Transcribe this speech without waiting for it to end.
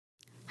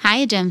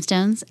Hi,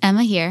 Gemstones.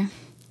 Emma here.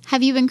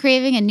 Have you been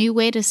craving a new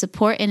way to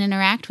support and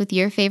interact with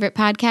your favorite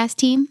podcast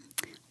team?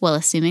 Well,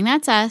 assuming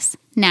that's us,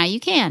 now you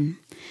can.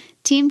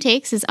 Team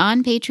Takes is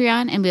on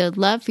Patreon, and we would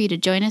love for you to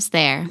join us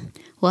there.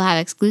 We'll have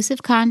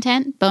exclusive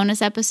content,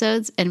 bonus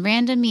episodes, and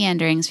random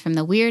meanderings from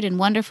the weird and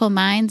wonderful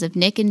minds of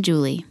Nick and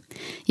Julie.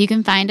 You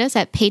can find us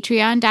at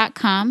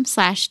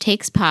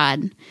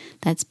patreon.com/takespod.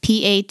 That's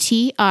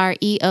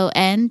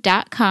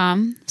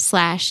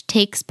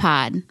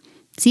patreon.com/takespod.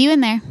 See you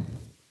in there.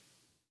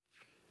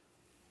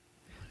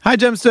 Hi,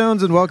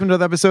 Gemstones, and welcome to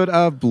the episode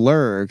of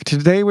Blurg.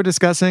 Today we're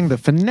discussing the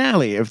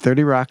finale of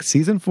 30 Rock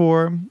Season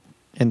 4,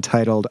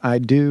 entitled I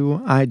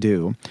Do, I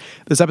Do.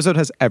 This episode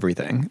has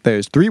everything.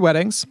 There's 3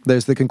 weddings,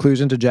 there's the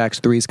conclusion to Jack's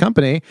Three's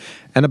Company,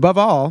 and above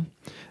all,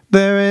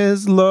 there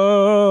is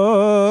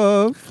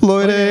love,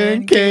 Floyd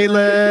and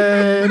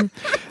Caitlin.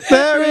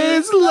 There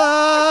is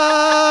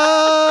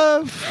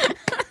love.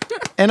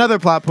 And other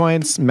plot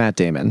points, Matt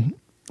Damon,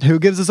 who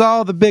gives us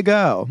all the big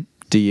O.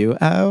 Do you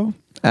O?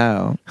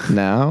 Oh,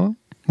 no?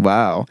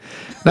 Wow.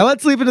 Now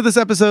let's leap into this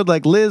episode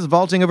like Liz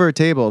vaulting over a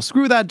table.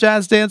 Screw that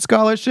jazz dance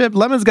scholarship.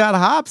 Lemon's got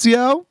hops,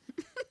 yo.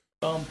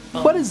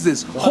 What is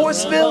this,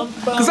 Horseville?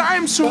 Because I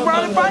am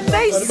surrounded by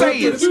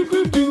naysayers.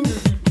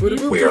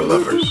 We are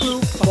lovers.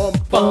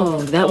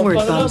 Oh, that word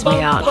bums me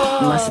out,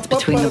 unless it's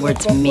between the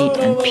words meat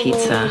and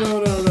pizza.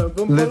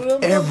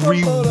 Live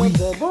every week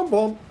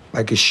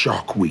like a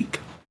Shark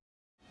Week.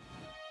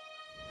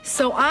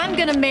 So I'm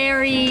gonna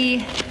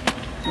marry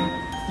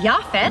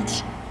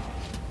Yaphet,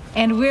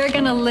 and we're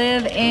gonna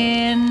live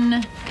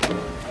in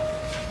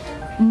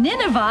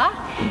Nineveh,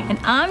 and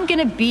I'm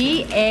gonna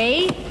be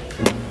a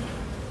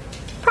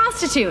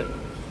prostitute.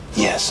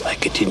 Yes, I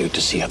continue to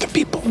see other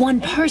people.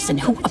 One person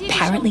who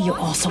apparently you're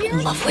also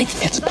in love with.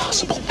 It's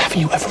possible.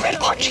 Haven't you ever read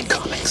Archie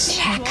comics?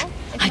 Jack,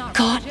 I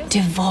got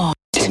divorced.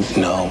 Didn't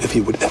know if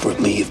you would ever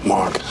leave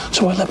Mark,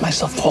 so I let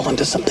myself fall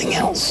into something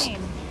else. You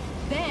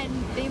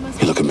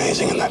look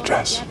amazing in that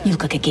dress. You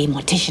look like a gay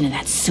mortician in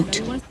that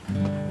suit.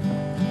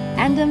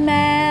 And a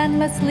man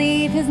must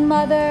leave his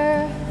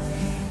mother,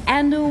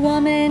 and a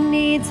woman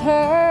needs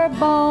her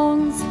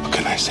bones. What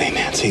can I say,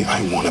 Nancy?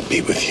 I want to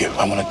be with you.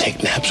 I want to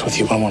take naps with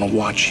you. I want to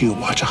watch you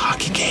watch a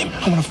hockey game.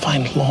 I want to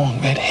find long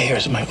red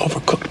hairs in my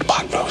overcooked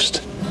pot roast.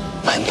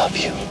 I love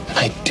you.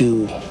 I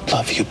do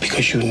love you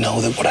because you know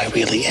that what I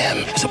really am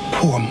is a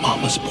poor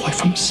mama's boy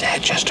from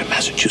Sadchester,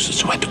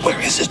 Massachusetts, who had to wear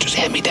his sister's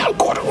hand-me-down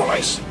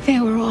corduroys.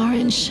 They were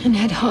orange and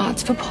had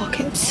hearts for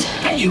pockets.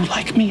 You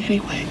like me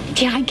anyway.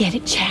 Yeah, I get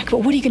it, Jack, but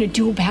what are you going to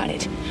do about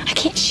it? I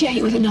can't share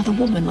you with another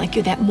woman like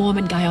you're that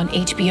Mormon guy on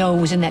HBO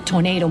who was in that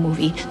Tornado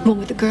movie. The one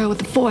with the girl with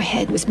the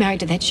forehead who was married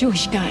to that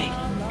Jewish guy.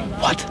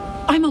 What?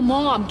 I'm a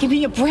mom. Give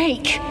me a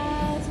break.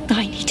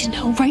 I need to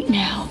know right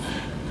now.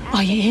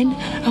 Are you in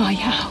or are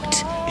you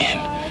out? In.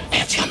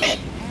 Nancy, I'm in.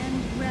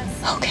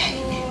 Okay.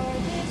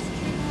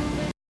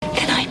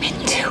 Then I'm in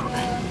too.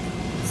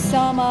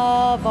 Some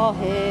of all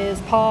his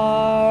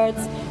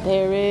parts,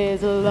 there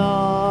is love.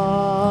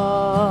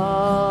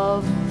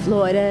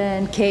 Floyd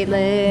and Caitlin,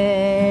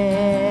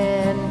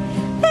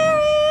 there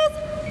is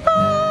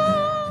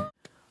love.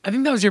 I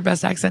think that was your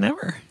best accent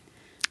ever.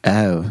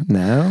 Oh,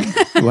 no?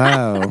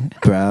 Wow.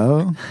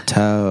 Bro.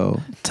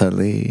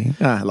 Totally.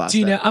 I lost Do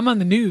you it. know, I'm on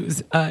the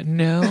news.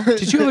 No.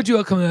 Did you ever do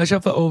a commercial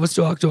for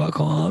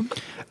Overstock.com?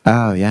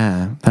 Oh,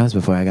 yeah. That was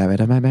before I got rid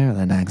of my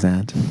Maryland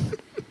accent.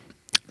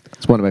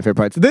 It's one of my favorite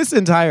parts. This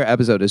entire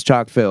episode is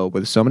chock filled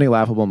with so many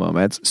laughable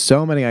moments,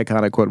 so many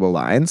iconic quotable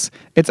lines.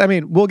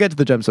 We'll get to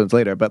the gemstones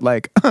later, but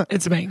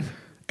It's a bang.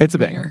 it's a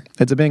Banger. bang.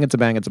 It's a bang, it's a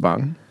bang, it's a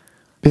bong.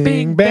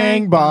 Bing,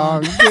 bang,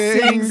 bong.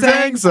 Ding,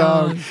 dang,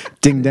 song.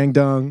 Ding, dang,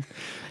 dong.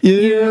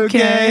 UK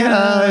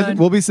HUD.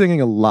 We'll be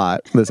singing a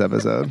lot this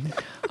episode.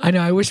 I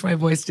know. I wish my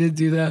voice did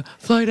do the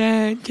Floyd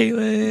and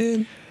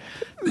Caitlin.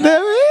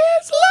 There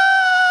is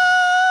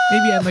love.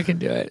 Maybe Emma can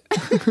do it.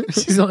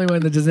 She's the only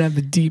one that doesn't have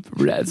the deep,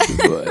 raspy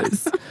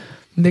voice.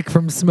 Nick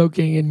from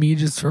smoking and me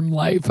just from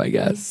life, I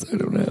guess. I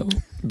don't know.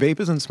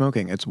 Vape isn't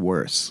smoking. It's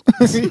worse.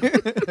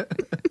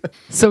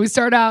 So we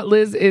start out,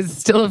 Liz is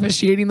still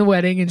officiating the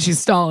wedding and she's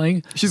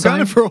stalling. She's So gone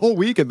it for a whole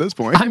week at this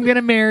point. I'm going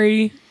to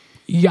marry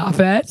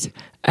Yaphet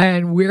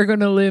and we're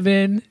going to live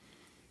in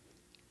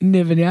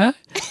Nineveh.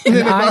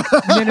 And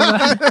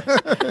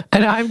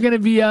I'm going to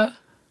be a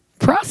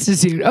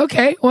prostitute.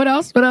 Okay, what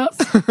else?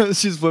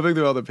 She's flipping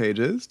through all the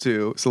pages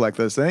to select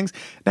those things.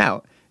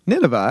 Now,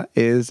 Nineveh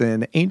is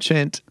an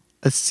ancient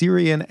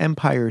Assyrian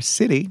Empire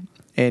city,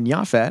 and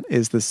Yaphet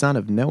is the son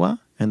of Noah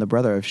and the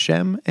brother of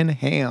Shem and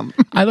Ham.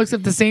 I looked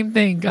up the same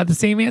thing, got the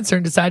same answer,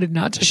 and decided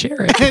not to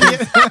share it.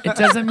 It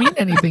doesn't mean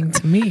anything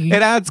to me.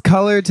 It adds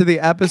color to the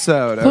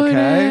episode,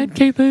 okay?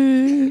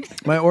 Caitlin.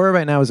 My aura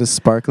right now is a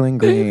sparkling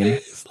green.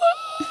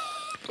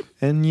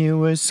 And you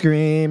were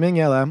screaming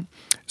yellow.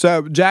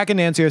 So Jack and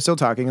Nancy are still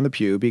talking in the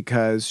pew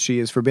because she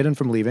is forbidden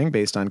from leaving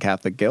based on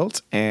Catholic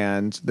guilt.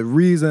 And the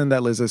reason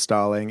that Liz is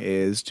stalling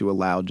is to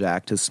allow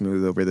Jack to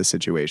smooth over the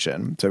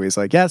situation. So he's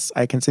like, yes,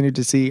 I continue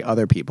to see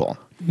other people.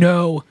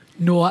 No,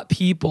 not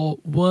people.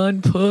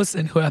 One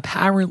person who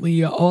apparently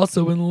you're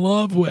also in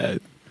love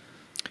with.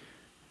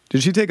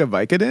 Did she take a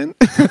Vicodin?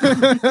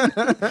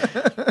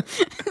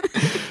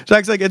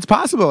 Jack's like, it's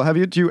possible.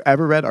 Do you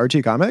ever read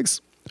Archie comics?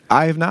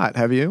 I have not.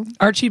 Have you?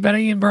 Archie,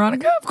 Benny, and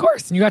Veronica? Of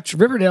course. And you got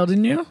Riverdale,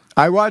 didn't you?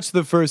 I watched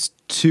the first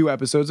 2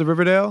 episodes of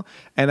Riverdale,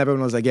 and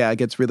everyone was like, yeah, it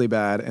gets really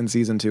bad in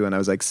season 2. And I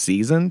was like,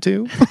 season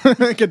 2?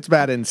 It gets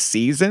bad in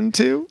season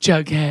 2?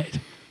 Jughead.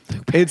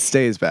 It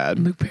stays bad.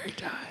 Luke Perry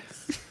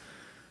dies.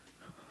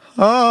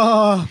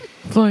 Oh,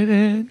 Floyd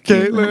and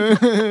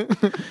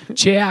Caitlin.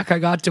 Jack, I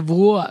got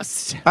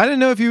divorced. I didn't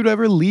know if you would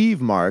ever leave,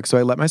 Mark, so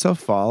I let myself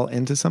fall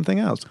into something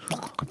else.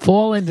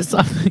 Fall into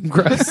something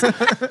gross.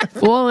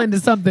 Fall into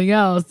something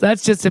else.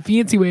 That's just a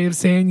fancy way of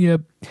saying you're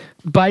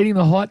biting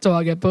the hot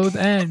dog at both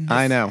ends.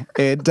 I know.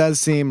 It does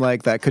seem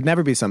like that could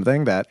never be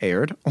something that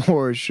aired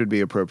or should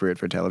be appropriate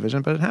for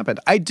television, but it happened.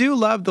 I do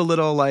love the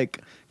little, like,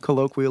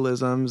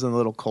 colloquialisms and the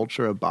little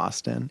culture of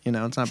Boston. You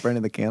know, it's not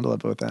burning the candle at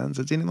both ends.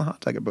 It's eating the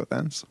hot dog at both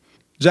ends.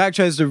 Jack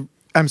tries to...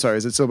 I'm sorry,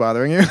 is it still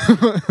bothering you?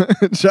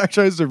 Jack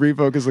tries to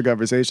refocus the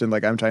conversation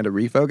like I'm trying to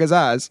refocus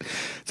us.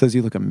 Says,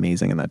 you look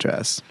amazing in that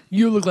dress.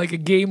 You look like a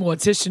gay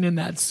mortician in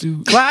that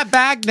suit. Clap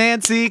back,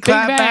 Nancy.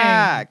 Clap bang.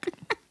 back.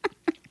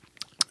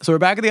 So we're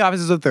back at the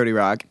offices of 30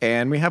 Rock,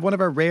 and we have one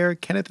of our rare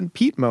Kenneth and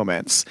Pete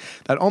moments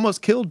that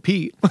almost killed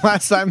Pete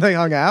last time they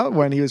hung out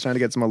when he was trying to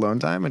get some alone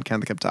time, and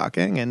Kenneth kept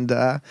talking, and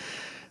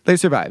they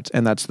survived,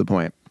 and that's the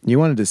point. You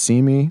wanted to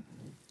see me,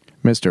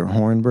 Mr.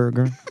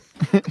 Hornberger?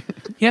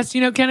 Yes,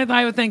 you know, Kenneth,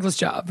 I have a thankless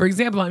job. For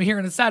example, I'm here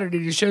on a Saturday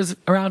to shows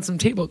around some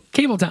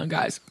Cabletown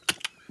guys.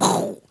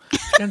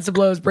 Kenneth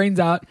blows brains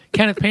out.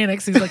 Kenneth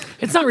panics. He's like,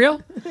 it's not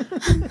real.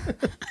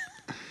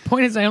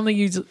 Point is, I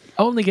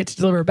only get to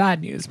deliver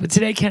bad news. But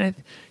today,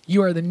 Kenneth,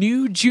 you are the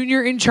new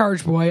junior in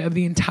charge boy of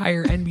the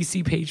entire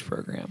NBC Page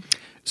program.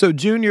 So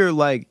junior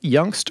like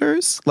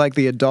youngsters, like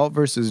the adult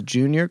versus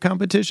junior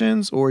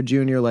competitions, or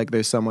junior like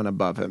there's someone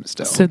above him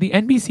still? So the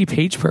NBC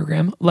Page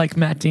program, like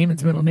Matt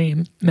Damon's middle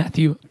name,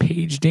 Matthew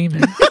Page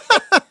Damon,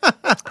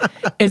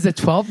 is a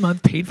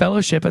 12-month paid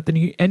fellowship at the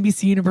new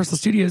NBC Universal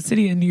Studios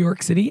City in New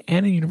York City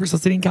and in Universal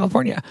City in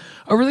California.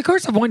 Over the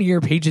course of 1 year,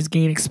 pages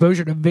gain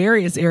exposure to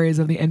various areas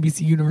of the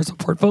NBC Universal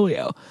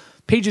portfolio.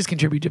 Pages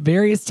contribute to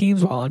various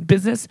teams while on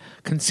business,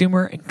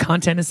 consumer, and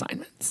content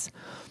assignments.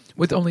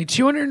 With only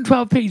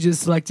 212 pages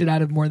selected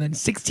out of more than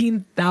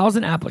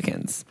 16,000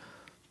 applicants,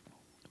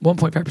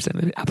 1.5%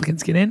 of the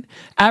applicants get in.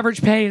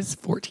 Average pay is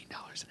 $14 an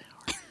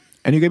hour.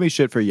 And you gave me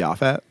shit for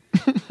Yaphet?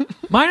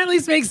 Mine at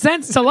least makes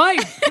sense to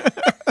life.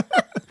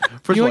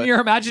 You and your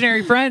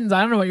imaginary friends.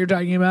 I don't know what you're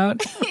talking about.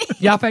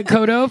 Yaphet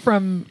Kotto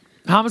from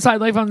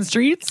Homicide: Life on the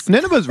Streets.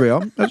 Nineveh's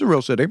real. That's a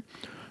real city.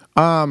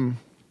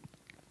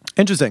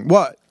 Interesting.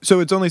 What? So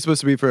it's only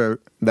supposed to be for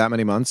that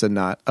many months and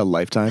not a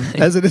lifetime,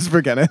 as it is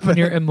for Kenneth. When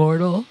you're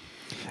immortal.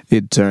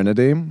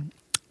 Eternity.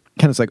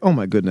 Kenneth's like, oh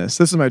my goodness,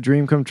 this is my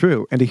dream come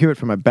true. And to hear it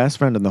from my best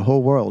friend in the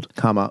whole world,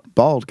 comma,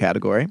 bald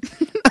category.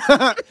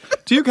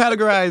 Do you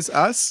categorize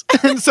us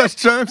in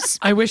such terms?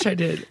 I wish I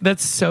did.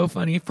 That's so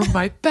funny. From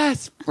my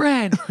best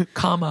friend,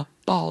 comma,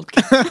 bald.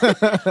 You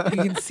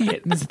can see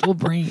it in his little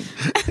brain.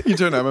 You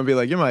turn up and be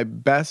like, you're my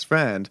best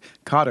friend,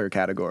 Cotter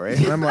category.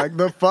 And I'm like,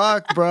 the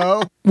fuck,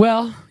 bro?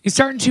 Well, you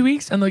start in 2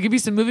 weeks and they'll give you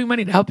some moving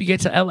money to help you get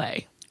to LA.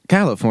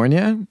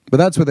 California? But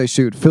that's where they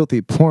shoot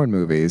filthy porn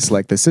movies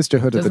like the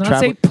Sisterhood of the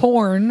Traveling... Does not say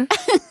porn.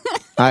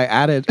 I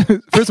added,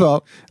 first of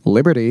all,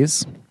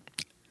 liberties.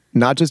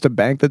 Not just a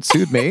bank that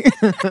sued me.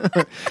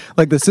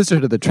 Like the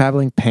Sisterhood of the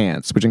Traveling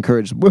Pants, which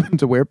encouraged women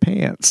to wear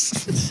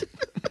pants.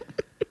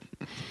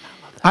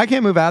 I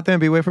can't move out there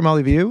and be away from all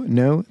of you.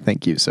 No,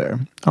 thank you, sir.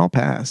 I'll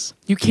pass.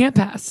 You can't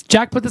pass.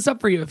 Jack put this up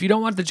for you. If you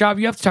don't want the job,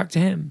 you have to talk to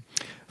him.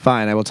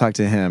 Fine, I will talk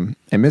to him.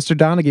 And Mr.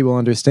 Donaghy will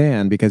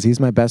understand because he's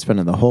my best friend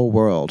in the whole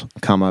world,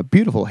 comma,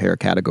 beautiful hair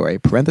category,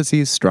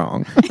 parentheses,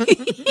 strong. So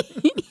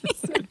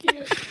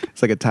cute.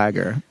 It's like a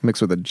tiger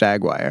mixed with a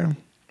jaguar,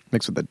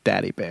 mixed with a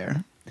daddy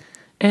bear.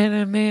 And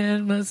a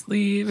man must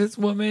leave his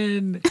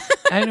woman,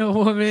 and a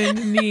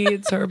woman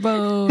needs her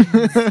bones.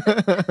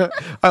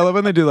 I love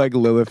when they do like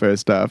Lillifer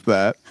stuff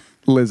that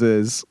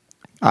Liz's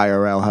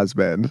IRL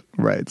husband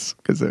writes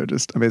because they're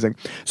just amazing.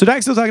 So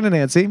Jack's still talking to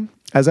Nancy,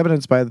 as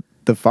evidenced by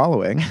the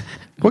following.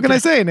 What can I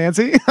say,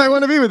 Nancy? I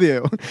want to be with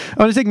you. I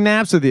want to take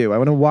naps with you. I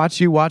want to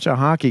watch you watch a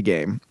hockey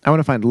game. I want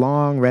to find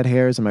long red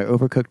hairs in my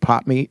overcooked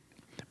pot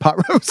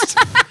roast.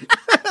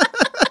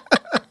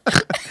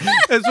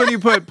 It's when you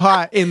put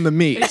pot in the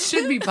meat. It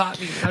should be pot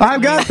meat.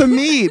 I've got the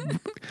meat.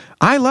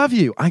 I love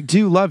you. I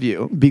do love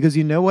you because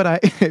you know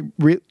what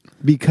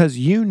because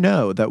you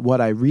know that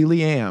what I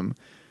really am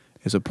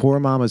is a poor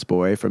mama's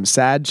boy from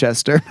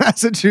Sadchester,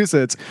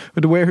 Massachusetts, who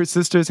would wear her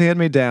sister's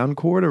hand-me-down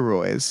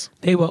corduroys.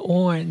 They were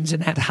orange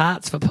and had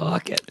hearts for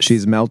pockets.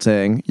 She's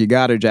melting. You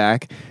got her,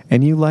 Jack.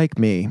 And you like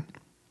me.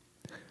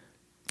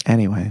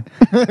 Anyway.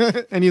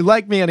 And you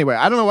like me anyway.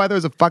 I don't know why there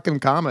was a fucking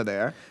comma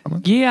there.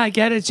 Yeah, I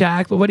get it,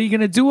 Jack, but what are you going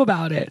to do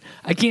about it?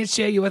 I can't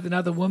share you with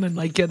another woman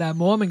like that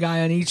Mormon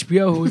guy on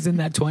HBO who was in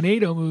that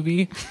Tornado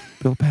movie.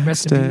 Bill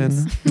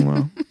Paxton.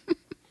 Well.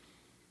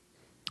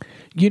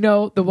 You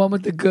know, the one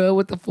with the girl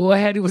with the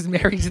forehead who was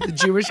married to the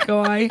Jewish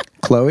guy?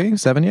 Chloe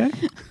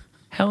Sevigny?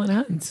 Helen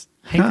Hunt,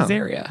 Hank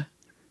Azaria.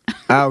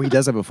 Oh, he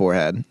does have a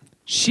forehead.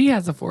 She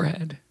has a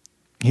forehead.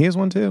 He has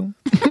one too.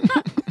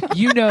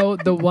 You know,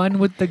 the one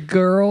with the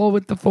girl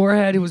with the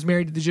forehead who was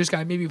married to the Jewish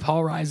guy, maybe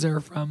Paul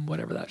Reiser from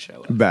whatever that show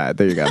was. Bad.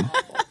 There you go.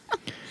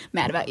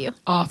 Mad about you.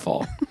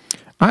 Awful.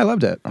 I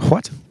loved it.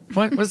 What?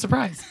 What was the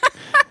surprise?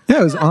 Yeah,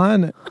 it was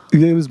on.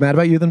 It was Mad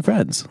About You Than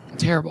Friends.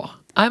 Terrible.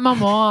 I'm a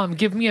mom.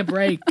 Give me a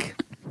break.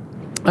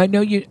 I know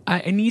you.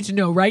 I need to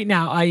know right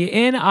now. Are you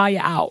in? Are you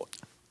out?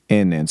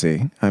 In,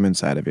 Nancy. I'm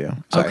inside of you.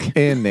 Sorry.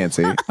 Okay. In,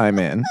 Nancy. I'm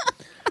in.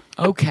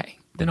 Okay.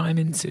 Then I'm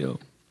into.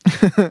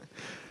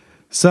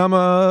 Some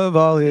of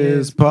all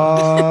his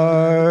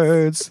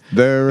parts,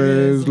 there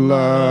is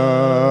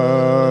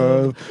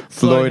love.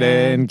 Floyd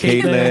and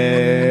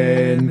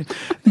Caitlin,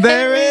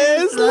 there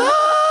is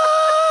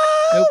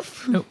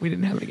love. Nope, we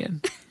didn't have it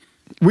again.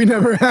 We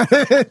never had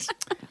it.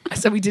 I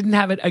said we didn't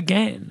have it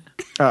again.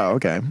 Oh,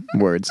 okay.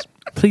 Words.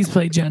 Please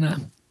play Jenna.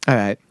 All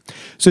right.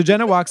 So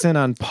Jenna walks in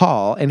on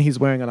Paul, and he's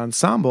wearing an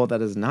ensemble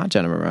that is not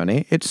Jenna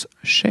Maroney. It's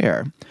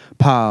Cher.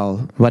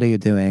 Paul, what are you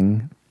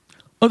doing?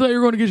 I thought you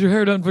were going to get your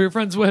hair done for your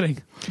friend's wedding.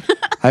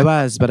 I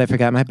was, but I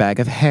forgot my bag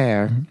of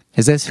hair.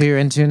 Is this who you're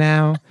into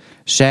now?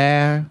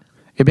 Cher?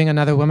 You're being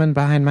another woman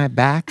behind my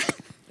back?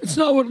 It's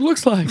not what it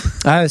looks like.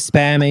 Oh,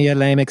 spare me your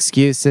lame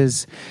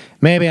excuses.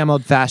 Maybe I'm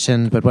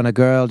old-fashioned, but when a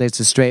girl dates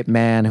a straight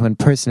man who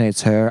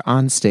impersonates her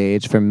on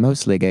stage for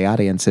mostly gay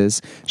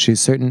audiences, she's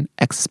certain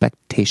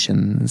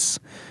expectations.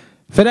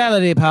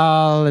 Fidelity,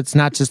 Paul. It's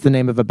not just the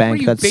name of a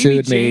bank that Baby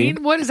sued Jane?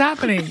 me. What is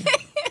happening?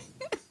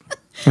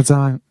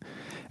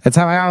 It's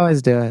how I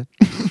always do it.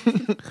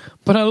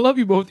 But I love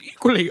you both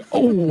equally.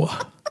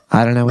 Oh.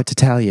 I don't know what to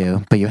tell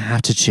you, but you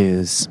have to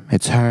choose.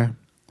 It's her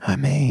or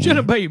me.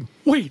 Jenna, babe.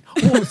 Wait.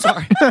 Oh,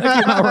 sorry.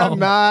 I came out wrong.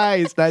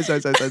 Nice.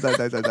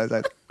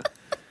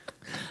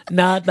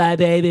 Not that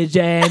baby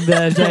Jane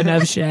version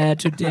of Cher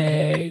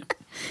today.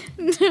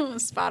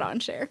 Spot on,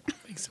 Cher.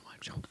 Thanks so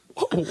much.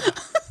 Whoa.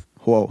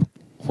 Whoa.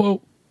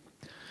 Whoa.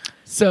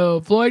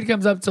 So Floyd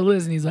comes up to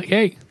Liz and he's like,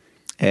 hey.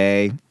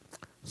 Hey.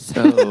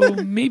 So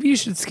maybe you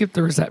should skip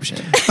the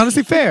reception.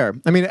 Honestly, fair.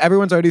 I mean,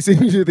 everyone's already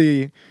seen you do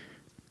the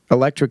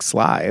electric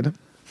slide.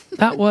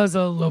 That was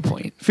a low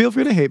point. Feel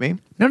free to hate me.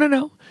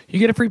 No. You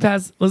get a free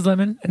pass, Liz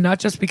Lemon, and not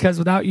just because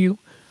without you,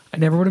 I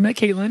never would have met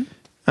Caitlin.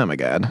 Oh my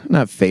God.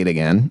 Not fate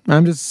again.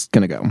 I'm just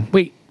going to go.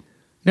 Wait.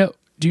 No.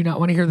 Do you not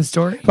want to hear the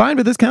story? Fine,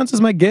 but this counts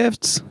as my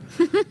gifts.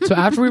 So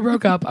after we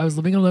broke up, I was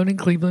living alone in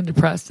Cleveland,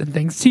 depressed, and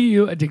thanks to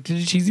you, addicted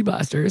to cheesy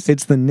blasters.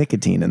 It's the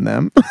nicotine in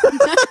them.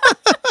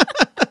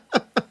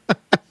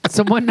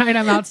 So one night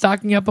I'm out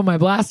stocking up on my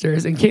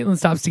blasters, and Caitlin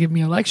stops to give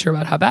me a lecture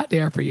about how bad they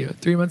are for you.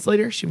 3 months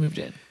later, she moved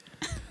in.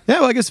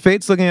 Yeah, well, I guess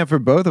fate's looking out for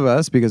both of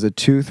us because a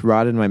tooth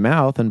rotted in my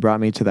mouth and brought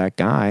me to that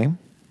guy.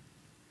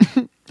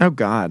 Oh,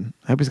 God.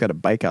 I hope he's got a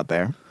bike out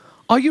there.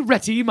 Are you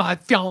ready, my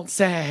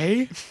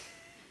fiancé?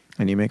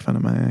 And you make fun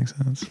of my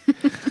accents.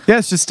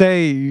 Yes, just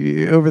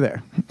stay over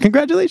there.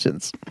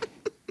 Congratulations.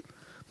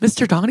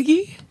 Mr.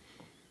 Donaghy?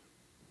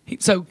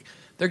 So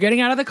they're getting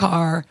out of the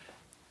car.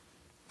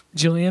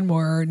 Julianne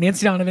Moore,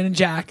 Nancy Donovan, and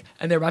Jack,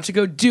 and they're about to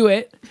go do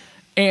it.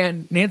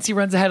 And Nancy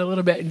runs ahead a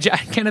little bit, and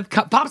Kenneth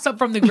pops up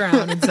from the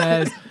ground and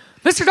says,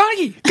 Mr.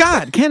 Donaghy!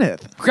 God,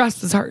 Kenneth! Grasps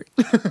his heart.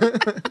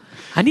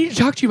 I need to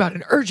talk to you about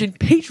an urgent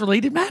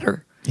page-related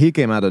matter. He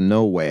came out of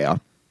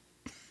nowhere.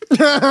 What's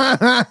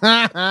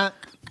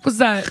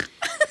that?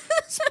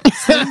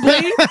 Sling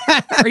Blade?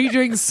 Are you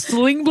doing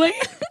Sling Blade?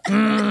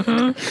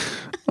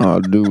 Mm-hmm. I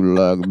do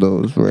like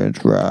those French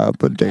fried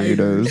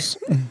potatoes.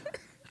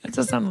 That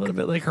does sound a little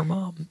bit like her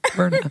mom,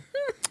 Verna.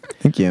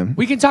 Thank you.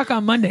 We can talk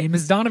on Monday.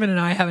 Ms. Donovan and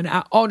I have an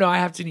hour. Oh, no, I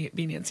have to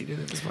be Nancy to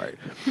do this part.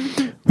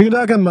 We can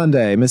talk on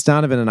Monday. Miss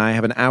Donovan and I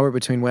have an hour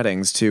between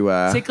weddings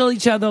to... tickle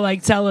each other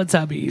like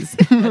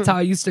Teletubbies. That's how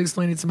I used to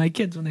explain it to my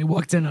kids when they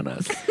walked in on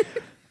us.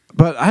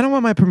 But I don't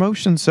want my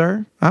promotion,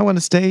 sir. I want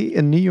to stay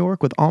in New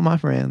York with all my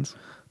friends.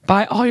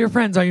 By all your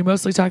friends, are you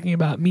mostly talking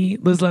about me,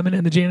 Liz Lemon,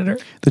 and the janitor?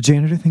 The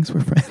janitor thinks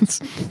we're friends.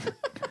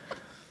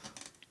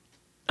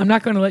 I'm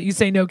not going to let you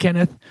say no,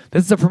 Kenneth.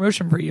 This is a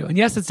promotion for you. And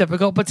yes, it's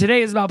difficult, but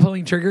today is about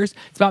pulling triggers.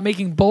 It's about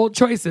making bold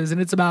choices, and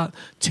it's about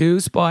two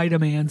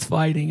Spider-Mans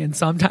fighting, and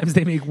sometimes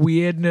they make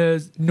weird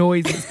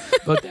noises,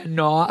 but they're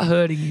not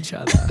hurting each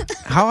other.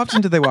 How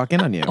often do they walk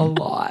in on you? A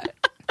lot.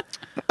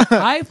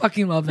 I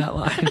fucking love that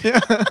line.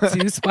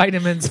 Two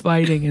Spider-Mans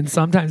fighting, and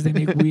sometimes they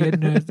make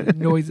weird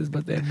noises,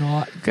 but they're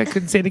not. I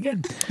couldn't say it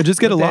again. I just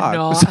get a lot. They're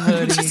not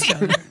hurting each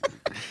other.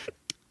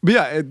 But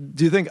yeah,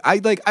 do you think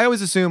I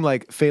always assume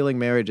like failing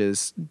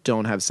marriages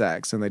don't have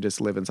sex and they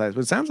just live inside?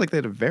 But it sounds like they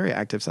had a very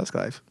active sex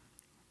life.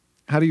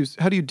 How do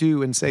you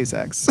do and say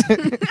sex?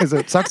 Is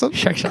it sexual?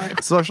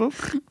 Social?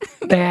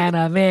 They had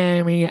a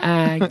very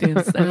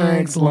active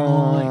sex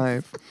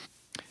life.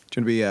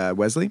 Do you want to be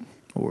Wesley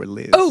or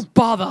Liz? Oh,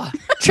 bother!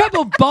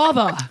 Treble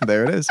bother!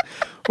 There it is.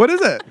 What is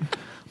it?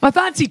 My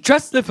fancy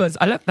dress slippers.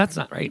 That's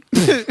not right.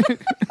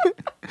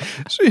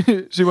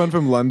 She went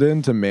from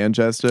London to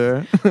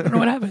Manchester. I don't know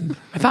what happened.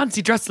 My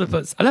fancy dress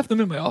slippers. I left them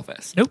in my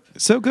office. Nope.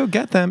 So go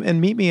get them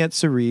and meet me at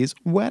Cerie's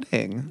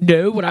wedding.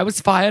 No, when I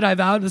was fired, I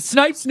vowed the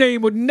Snipes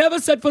name would never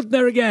set foot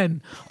there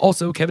again.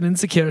 Also, Kevin in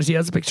security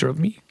has a picture of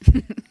me.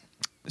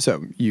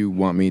 So you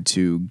want me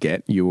to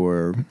get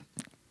your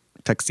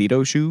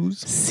tuxedo shoes?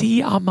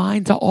 See, our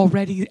minds are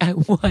already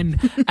at one,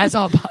 as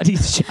our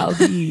bodies shall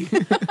be.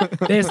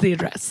 There's the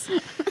address.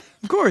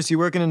 Of course, you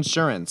work in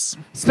insurance.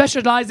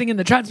 Specializing in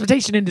the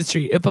transportation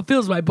industry, it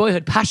fulfills my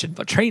boyhood passion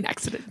for train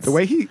accidents. The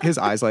way his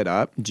eyes light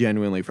up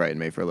genuinely frightened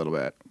me for a little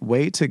bit.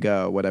 Way to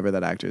go, whatever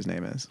that actor's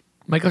name is.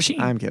 Michael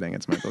Sheen. I'm kidding,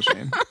 it's Michael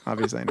Sheen.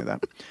 Obviously, I knew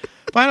that.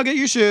 Fine, I'll get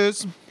you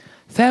shoes.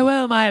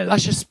 Farewell, my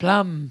luscious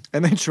plum.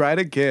 And they try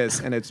to kiss,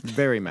 and it's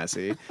very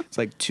messy. It's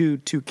like two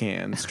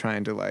toucans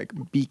trying to like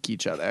beak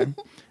each other.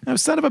 Oh,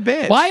 son of a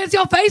bitch. Why is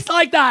your face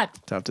like that?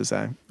 Tough to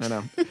say. I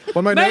know.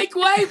 When my, Make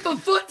way for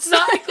Foot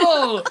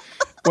Cycle.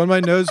 when my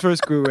nose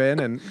first grew in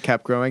and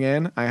kept growing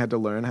in, I had to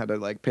learn how to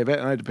like pivot,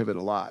 and I had to pivot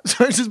a lot.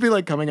 So I'd just be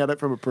like coming at it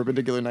from a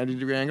perpendicular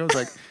 90-degree angle. It's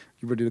like,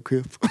 you ready to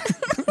kiss?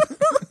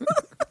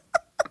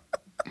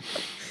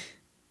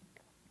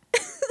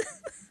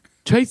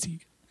 Tracy,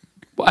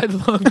 why the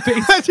long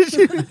face?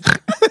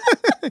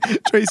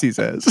 Tracy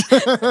says.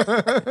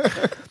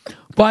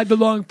 Why the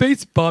long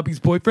face, Bobby's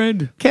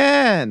boyfriend?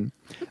 Ken,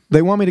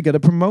 they want me to get a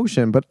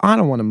promotion, but I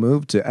don't want to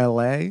move to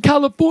LA.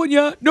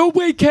 California? No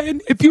way,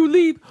 Ken. If you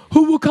leave,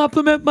 who will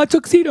compliment my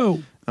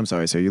tuxedo? I'm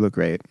sorry, sir. You look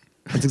great.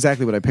 That's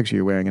exactly what I picture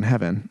you wearing in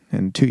heaven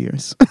in 2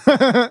 years.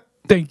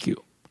 Thank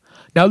you.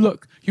 Now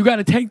look, you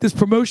gotta tank this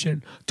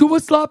promotion. Do a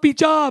sloppy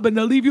job and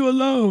they'll leave you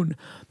alone.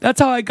 That's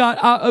how I got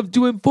out of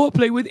doing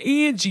foreplay with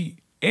Angie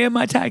and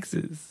my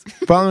taxes.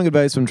 Following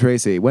advice from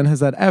Tracy, when has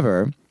that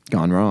ever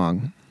gone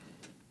wrong?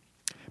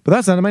 But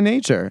that's not in my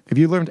nature. If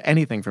you learned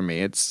anything from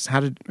me, it's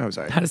how to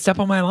step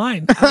on my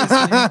line.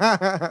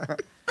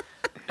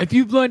 If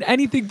you've learned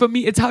anything from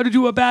me, it's how to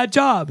do a bad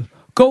job.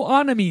 Go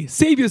on to me,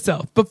 save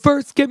yourself, but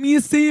first get me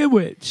a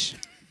sandwich.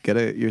 Get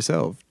it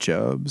yourself,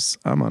 Chubbs.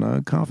 I'm on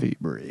a coffee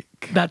break.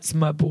 That's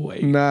my boy.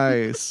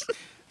 Nice.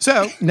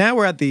 So now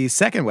we're at the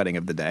second wedding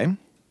of the day.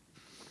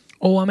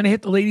 Oh, I'm going to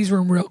hit the ladies'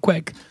 room real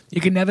quick.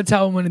 You can never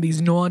tell when one of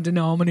these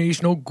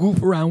non-denominational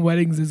goof around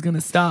weddings is going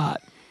to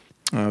start.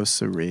 Oh,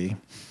 Cerie.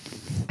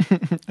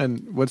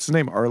 And what's his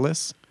name?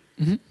 Arliss?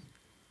 Mm-hmm.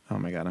 Oh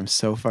my God, I'm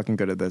so fucking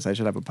good at this. I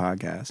should have a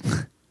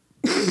podcast.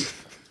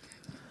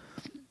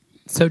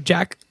 So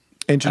Jack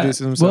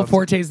introduces Will himself.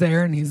 Forte's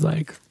there, and he's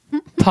like,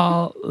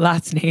 Paul,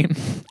 last name.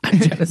 I'm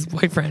Jenna's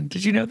boyfriend.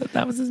 Did you know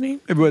that was his name?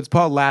 It's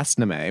Paul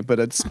Lastname, but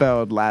it's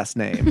spelled last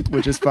name,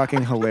 which is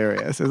fucking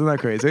hilarious. Isn't that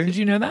crazy? Did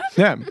you know that?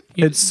 Yeah.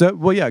 It's so,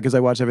 well, yeah, because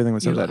I watch everything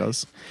with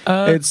subtitles.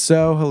 It's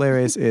so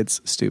hilarious. It's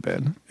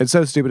stupid. It's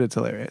so stupid. It's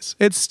hilarious.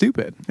 It's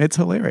stupid. It's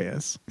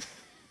hilarious.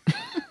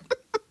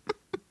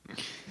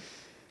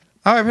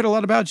 Oh, I've heard a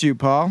lot about you,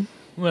 Paul.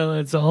 Well,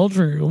 it's all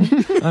true.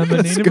 I'm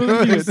a native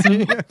of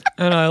Houston,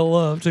 and I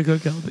love to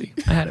cook healthy.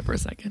 I had it for a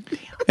second.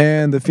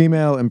 And the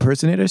female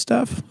impersonator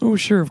stuff? Oh,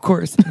 sure, of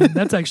course. I mean,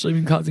 that's actually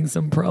been causing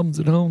some problems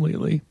at home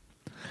lately.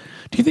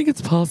 Do you think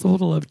it's possible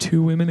to love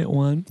two women at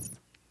once?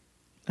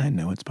 I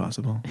know it's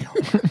possible.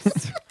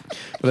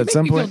 But at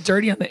some You feel point,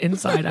 dirty on the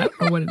inside. I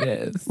don't know what it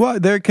is. well,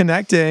 they're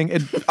connecting.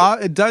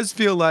 It does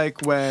feel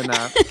like when.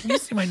 Can you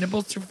see my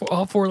nipples through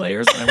all four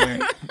layers that I'm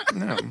wearing?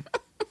 No.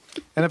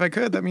 And if I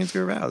could, that means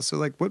you're aroused. So,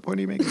 like, what point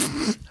are you making?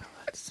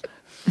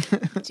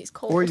 She's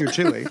cold. Or you're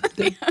chilly.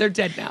 They're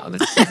dead now. They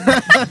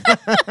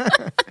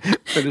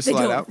just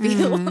slide out. They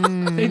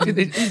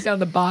ease down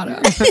the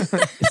bottom.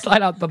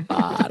 Slide out the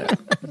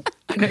bottom.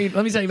 I know.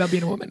 Let me tell you about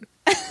being a woman.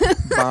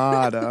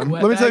 Bottom.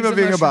 Wet Let me tell you about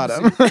being a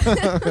bags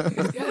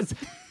bottom. Yes.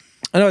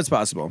 I know it's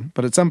possible,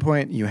 but at some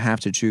point you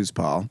have to choose,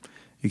 Paul.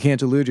 You can't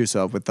delude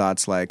yourself with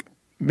thoughts like,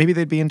 maybe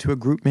they'd be into a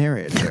group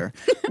marriage, or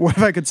what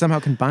if I could somehow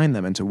combine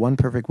them into one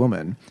perfect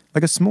woman,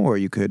 like a s'more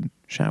you could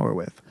shower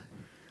with.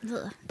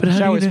 But how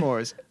Shower do you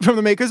s'mores. From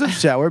the makers of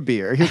Shower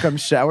Beer, here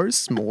comes Shower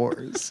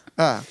S'mores.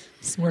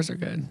 S'mores are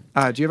good.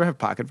 Do you ever have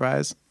pocket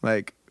fries?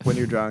 Like when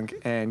you're drunk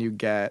and you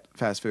get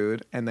fast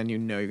food and then you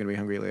know you're going to be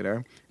hungry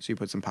later, so you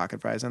put some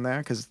pocket fries in there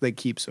because they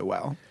keep so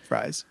well,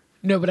 fries.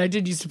 No, but I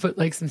did used to put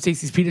like some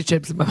Stacey's pita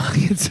chips in my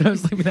pockets when I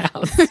was leaving the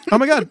house. Oh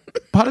my God.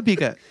 Pocket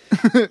pita.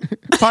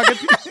 Pocket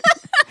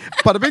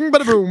Bada bing,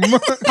 bada boom.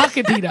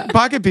 Pocket pita.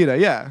 Pocket pita,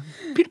 yeah.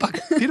 Pita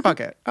pocket. Pita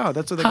pocket. Oh,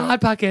 that's what they call Hot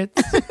it.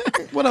 pockets.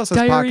 What else has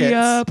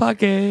Diarrhea pockets?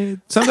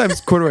 pockets.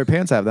 Sometimes corduroy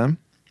pants have them.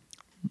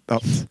 Oh,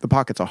 the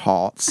pockets are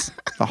hearts.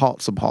 The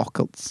hearts are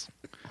pockets.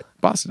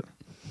 Boston.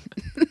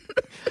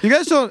 You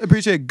guys don't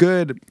appreciate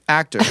good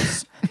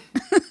actors.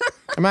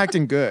 I'm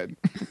acting good.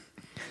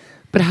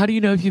 But how do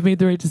you know if you've made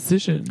the right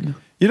decision?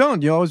 You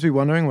don't. You'll always be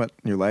wondering what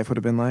your life would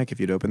have been like if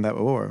you'd opened that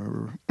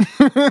door.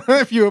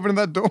 If you opened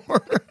that door.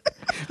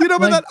 You'd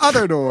open that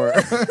other door.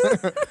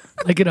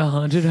 Like at a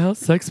haunted house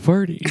sex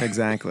party.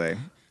 Exactly.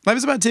 Life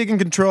is about taking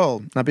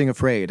control, not being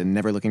afraid, and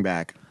never looking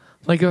back.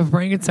 Like if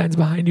Frankenstein's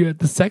behind you at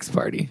the sex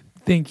party.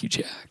 Thank you,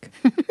 Jack.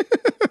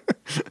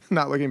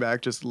 Not looking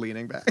back, just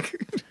leaning back.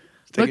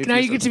 Look, now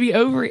you get to be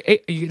over.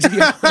 You get to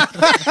be.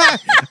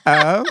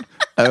 Oh,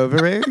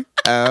 ovary.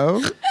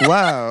 Oh,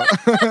 wow.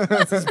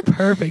 This is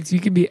perfect. You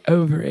can be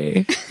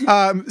ovary.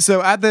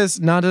 So at this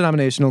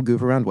non-denominational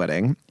goof around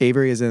wedding,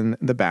 Avery is in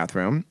the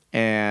bathroom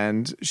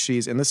and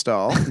she's in the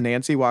stall.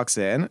 Nancy walks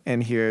in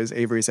and hears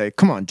Avery say,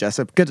 "Come on,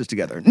 Jessup, get it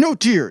together. No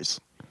tears."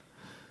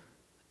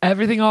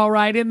 Everything all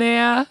right in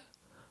there?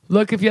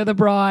 Look, if you're the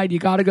bride, you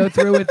got to go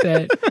through with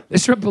it. The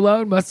shrimp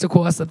alone must have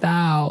cost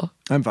 $1,000.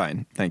 I'm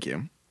fine. Thank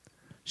you.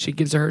 She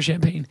gives her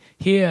champagne.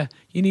 Here,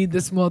 you need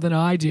this more than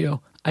I do.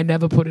 I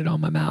never put it on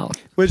my mouth.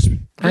 Which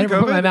I never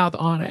put my mouth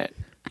on it.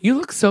 You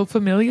look so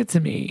familiar to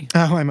me.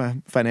 Oh, I'm a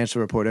financial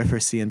reporter for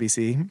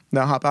CNBC.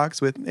 The Hot Box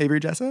with Avery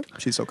Jessup.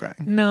 She's still crying.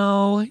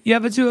 No. You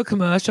ever do a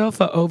commercial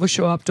for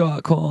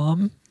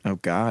overshop.com? Oh,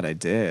 God, I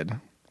did.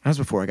 That was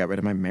before I got rid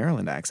of my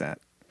Maryland accent.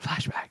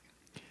 Flashback.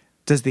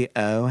 Does the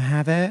O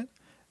have it?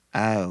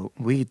 Oh,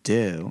 we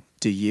do.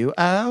 Do you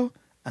O?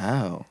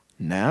 Oh,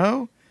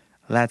 no?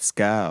 Let's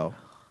go.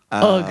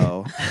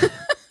 Oh.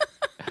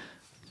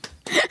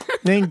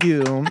 Thank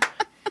you.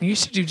 You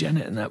should do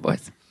Janet in that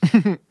voice.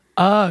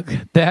 Ugh,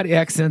 that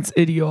accent's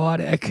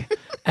idiotic.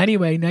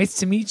 Anyway, nice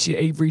to meet you,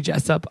 Avery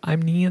Jessup.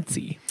 I'm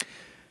Nancy.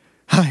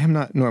 I am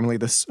not normally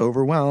this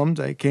overwhelmed.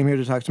 I came here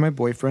to talk to my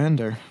boyfriend,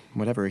 or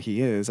whatever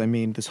he is. I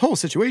mean, this whole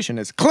situation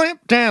is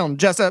clamp down,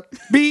 Jessup.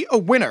 Be a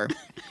winner.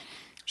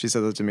 She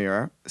says it to me,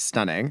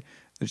 stunning.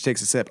 Then she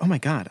takes a sip. Oh my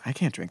God, I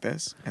can't drink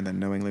this. And then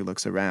knowingly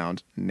looks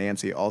around.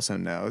 Nancy also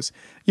knows.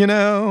 You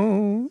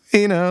know,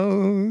 he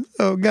knows.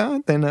 Oh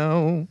God, they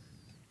know.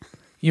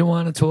 You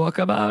want to talk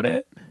about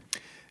it?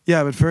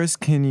 Yeah, but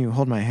first, can you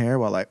hold my hair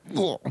while I...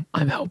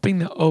 I'm helping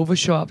the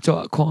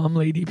overshop.com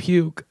lady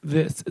puke.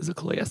 This is a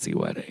classy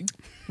wedding.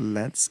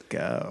 Let's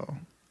go.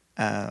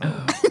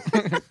 Oh.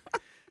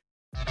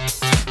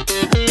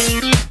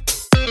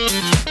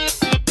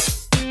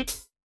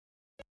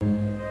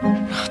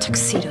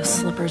 Tuxedo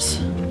slippers.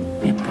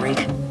 Give me a break.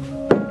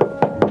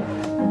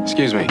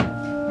 Excuse me.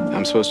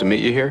 I'm supposed to meet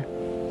you here?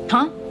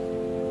 Huh?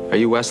 Are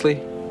you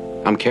Wesley?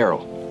 I'm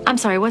Carol. I'm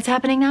sorry, what's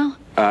happening now?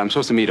 I'm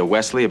supposed to meet a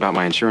Wesley about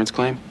my insurance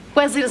claim?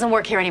 Wesley doesn't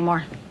work here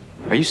anymore.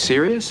 Are you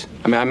serious?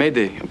 I mean, I made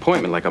the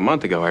appointment like a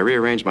month ago. I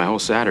rearranged my whole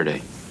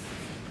Saturday.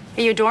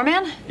 Are you a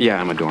doorman?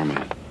 Yeah, I'm a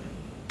doorman.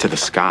 To the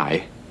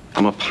sky.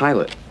 I'm a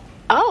pilot.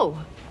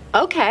 Oh,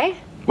 okay.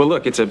 Well,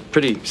 look, it's a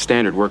pretty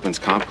standard workman's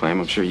comp claim.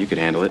 I'm sure you could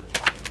handle it.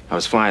 I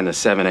was flying the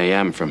 7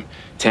 a.m. from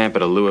Tampa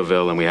to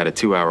Louisville, and we had a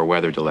 2-hour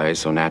weather delay,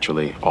 so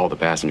naturally, all the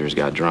passengers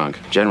got drunk.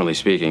 Generally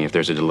speaking, if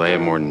there's a delay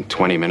of more than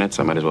 20 minutes,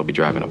 I might as well be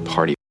driving a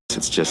party.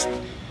 It's just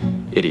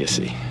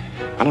idiocy.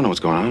 I don't know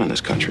what's going on in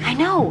this country. I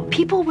know.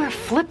 People wear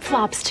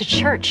flip-flops to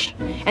church.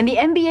 And the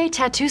NBA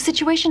tattoo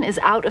situation is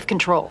out of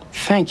control.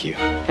 Thank you.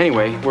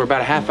 Anyway, we're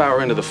about a half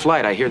hour into the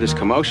flight. I hear this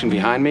commotion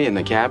behind me in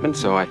the cabin,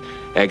 so I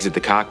exit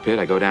the cockpit.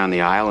 I go down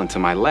the aisle, and to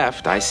my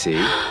left, I see...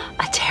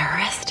 A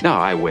terrorist? No,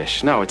 I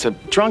wish. No, it's a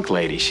drunk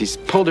lady. She's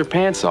pulled her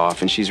pants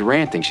off, and she's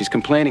ranting. She's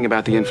complaining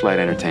about the in-flight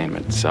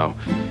entertainment. So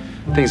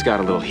things got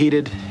a little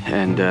heated,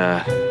 and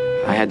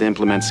I had to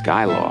implement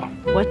Sky Law.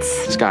 What's...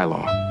 Sky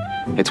Law.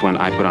 It's when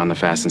I put on the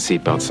fasten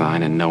seatbelt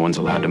sign and no one's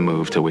allowed to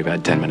move till we've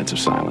had 10 minutes of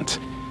silence.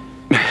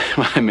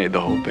 I made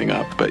the whole thing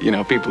up, but, you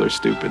know, people are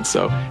stupid,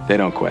 so they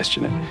don't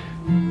question it.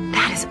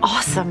 That is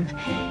awesome.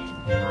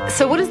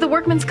 So what is the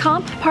workman's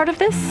comp part of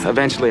this?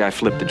 Eventually, I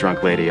flipped the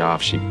drunk lady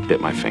off. She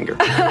bit my finger.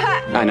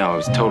 I know, it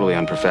was totally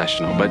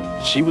unprofessional,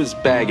 but she was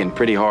bagging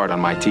pretty hard on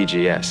my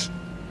TGS.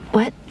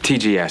 What?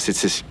 TGS,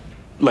 it's this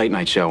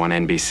late-night show on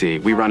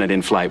NBC. We run it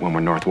in flight when we're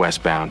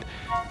northwest bound.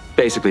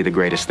 Basically the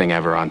greatest thing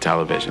ever on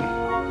television.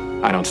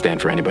 I don't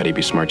stand for anybody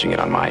besmirching it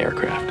on my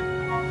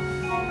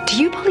aircraft. Do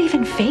you believe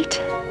in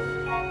fate?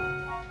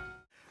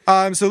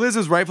 So Liz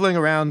is rifling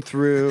around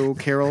through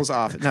Carol's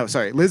office. No,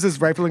 sorry. Liz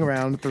is rifling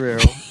around through...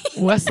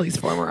 Wesley's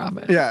former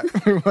office. Yeah,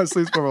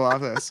 Wesley's former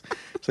office.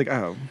 It's like,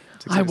 oh.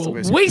 I will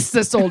waste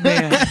this old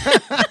man.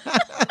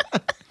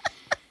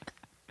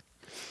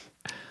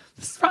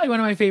 This is probably one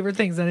of my favorite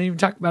things. I didn't even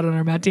talk about it on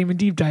our Matt Damon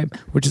Deep Dive,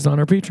 which is on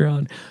our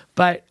Patreon.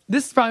 But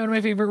this is probably one of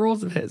my favorite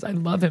roles of his. I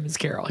love him as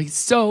Carol. He's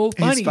so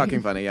funny. He's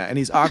fucking funny, yeah. And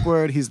he's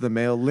awkward. He's the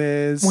male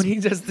Liz. When he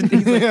does the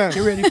he's like, get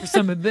ready for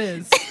some of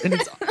this. And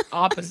it's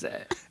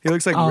opposite. He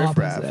looks like Riff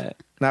Raff.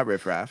 Not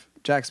Riff Raff.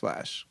 Jack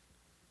Splash.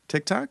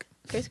 TikTok?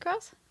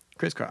 Crisscross?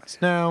 Crisscross.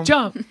 No.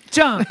 Jump.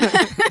 Jump.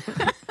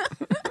 The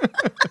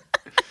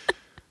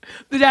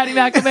Daddy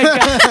Mac will make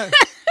you.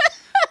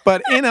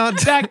 But in on...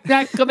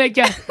 Mac will make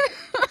you.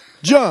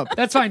 Jump.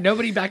 That's fine.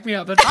 Nobody back me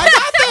up.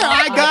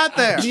 I got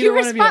there. You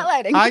were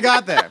spotlighting. I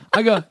got there.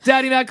 I go,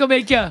 Daddy Mac will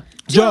make you.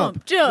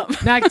 Jump.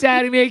 Mac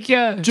Daddy make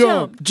you.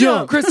 Jump.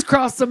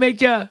 Crisscross will make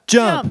you.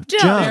 Jump.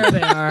 There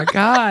they are.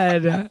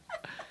 God.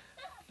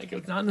 Like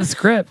it's not in the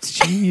script.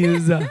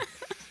 Jeez.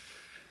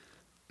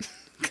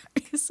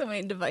 So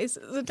many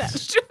devices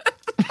attached to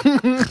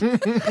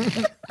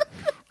it.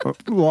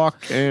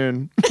 Locked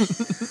in.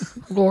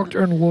 Locked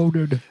and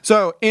loaded.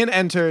 So in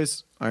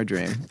enters our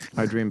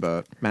dream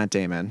boat, Matt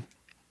Damon.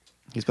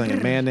 He's playing a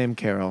man named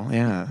Carol.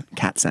 Yeah,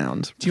 cat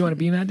sound. Do you want to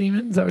be Matt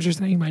Damon? Is that what you're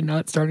saying by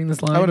not starting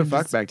this line? I would have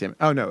fucked Matt Damon.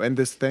 Oh, no, and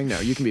this thing, no,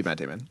 you can be Matt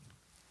Damon.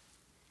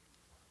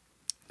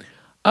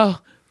 Oh,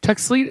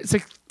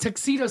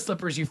 tuxedo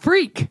slippers, you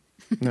freak.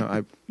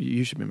 No,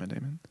 you should be Matt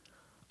Damon.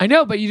 I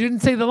know, but you didn't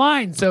say the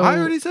line, so... I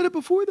already said it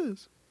before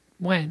this.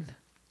 When?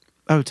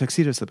 Oh,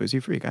 tuxedo slippers,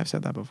 you freak. I've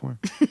said that before.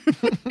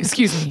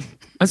 Excuse me.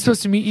 I'm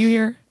supposed to meet you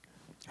here?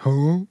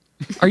 Who?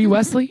 Are you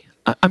Wesley?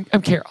 I'm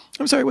Carol.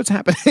 I'm sorry, what's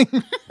happening?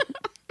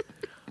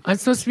 I'm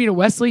supposed to meet a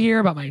Wesley here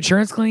about my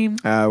insurance claim.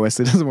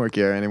 Wesley doesn't work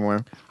here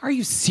anymore. Are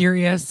you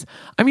serious?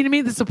 I mean, I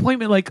made this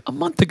appointment like a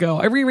month ago.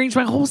 I rearranged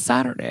my whole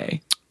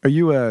Saturday. Are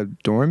you a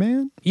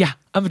doorman? Yeah,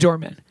 I'm a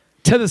doorman.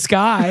 To the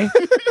sky.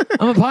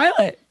 I'm a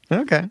pilot.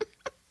 Okay.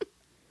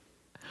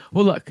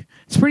 Well, look,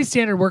 it's pretty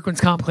standard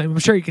workman's comp claim. I'm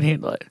sure you can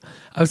handle it.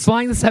 I was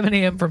flying the 7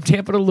 a.m. from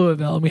Tampa to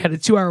Louisville, and we had a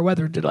 2-hour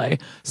weather delay,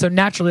 so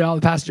naturally all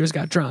the passengers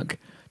got drunk.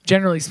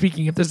 Generally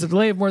speaking, if there's a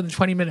delay of more than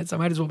 20 minutes, I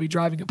might as well be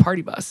driving a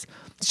party bus.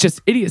 It's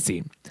just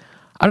idiocy.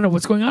 I don't know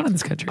what's going on in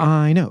this country.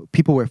 I know.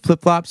 People wear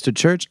flip-flops to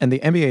church, and the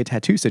NBA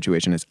tattoo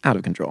situation is out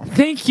of control.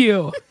 Thank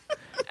you.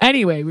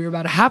 Anyway, we were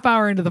about a half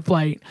hour into the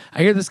flight.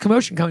 I hear this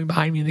commotion coming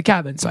behind me in the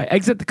cabin, so I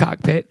exit the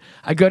cockpit.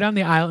 I go down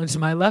the aisle, and to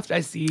my left,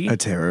 I see... A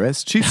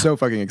terrorist? She's so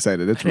fucking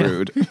excited. It's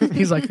rude.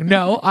 He's like,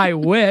 no, I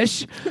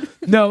wish.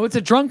 No, it's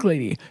a drunk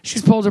lady.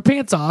 She's pulled her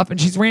pants off, and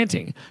she's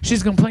ranting.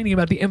 She's complaining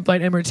about the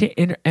in-flight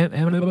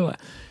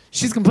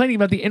She's complaining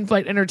about the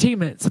in-flight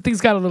entertainment. So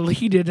things got a little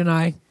heated, and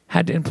I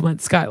had to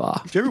implement Sky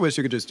Law. Do you ever wish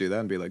you could just do that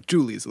and be like,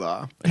 Julie's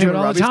Law? I do it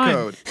all the time.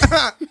 Code.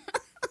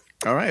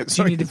 All right.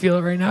 Do you need to feel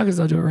it right now? Because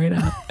I'll do it right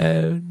now.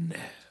 Oh, no.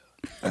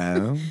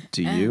 Oh,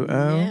 do you?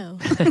 Oh.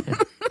 No.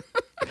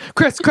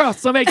 Criss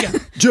cross, I'll make you.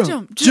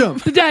 Jump.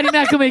 The Daddy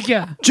Mac will make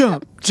you.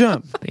 Jump.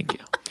 Thank you.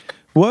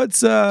 What's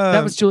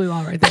That was Julie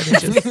Law right there,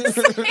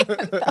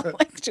 bitches.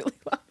 Like Julie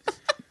Law.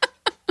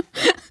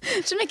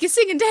 Should make you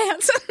sing and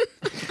dance.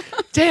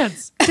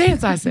 Dance,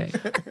 I say.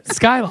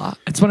 Sky Law.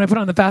 It's when I put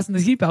on the fasten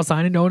the seatbelt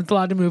sign and no one's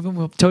allowed to move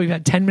until we've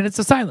had 10 minutes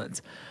of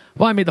silence.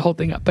 Well, I made the whole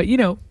thing up, but you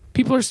know,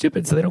 people are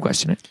stupid, so they don't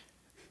question it.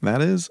 That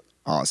is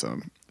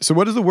awesome. So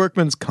what is the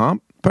workman's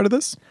comp part of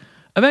this?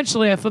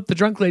 Eventually, I flipped the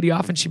drunk lady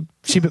off and she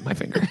bit my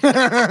finger.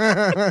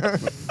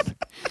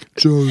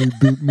 Charlie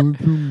bit my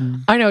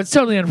finger. I know, it's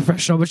totally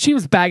unprofessional, but she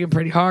was bagging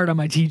pretty hard on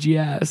my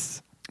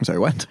TGS. I'm sorry,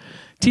 what?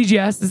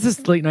 TGS, this is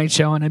this late night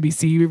show on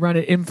NBC. We run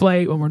it in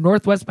flight when we're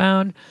northwest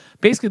bound.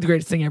 Basically the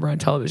greatest thing ever on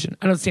television.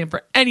 I don't stand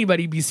for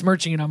anybody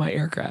besmirching it on my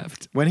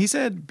aircraft. When he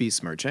said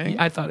besmirching,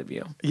 I thought of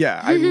you.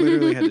 Yeah, I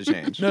literally had to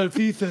change. No,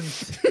 Ethan.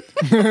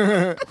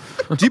 Do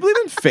you believe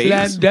in fate?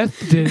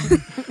 Clandestine.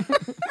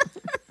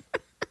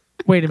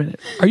 Wait a minute.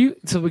 Are you...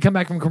 So we come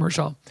back from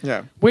commercial.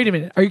 Yeah. Wait a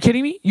minute. Are you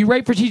kidding me? You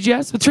write for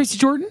TGS with Tracy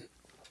Jordan?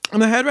 I'm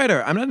the head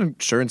writer. I'm not an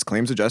insurance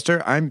claims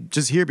adjuster. I'm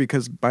just here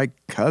because my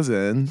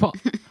cousin... Well,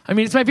 I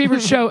mean, it's my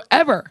favorite show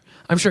ever.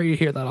 I'm sure you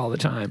hear that all the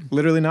time.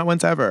 Literally not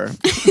once ever.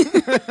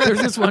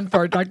 There's this one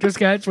fart doctor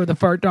sketch where the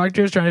fart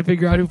doctor is trying to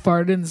figure out who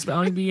farted in the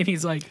spelling bee, and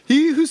he's like...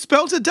 He who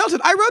spelt it dealt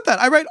it. I wrote that.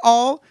 I write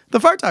all the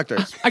fart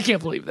doctors. I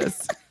can't believe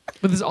this.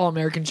 With his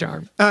all-American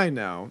charm. I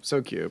know.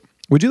 So cute.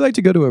 Would you like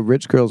to go to a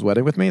rich girl's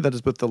wedding with me? That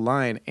is both the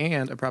line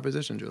and a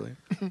proposition, Julie.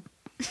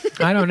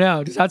 I don't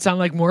know. Does that sound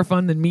like more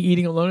fun than me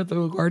eating alone at the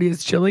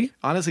LaGuardia's chili?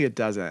 Honestly, it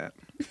doesn't.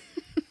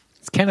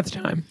 It's Kenneth's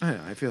time. I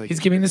know. I feel like he's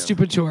giving the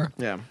stupid tour.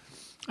 Yeah.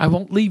 I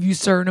won't leave you,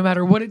 sir, no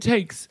matter what it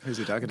takes. Who's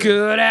he talking to?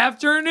 Good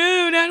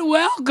afternoon and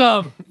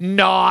welcome.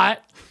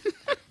 Not.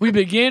 We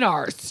begin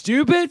our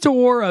stupid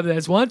tour of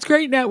this once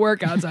great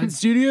network outside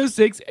Studio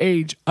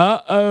 6H.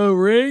 Uh-oh,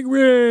 ring,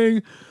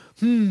 ring.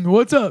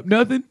 What's up?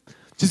 Nothing?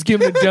 Just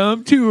give him a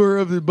dumb tour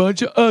of a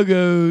bunch of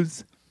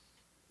uggos.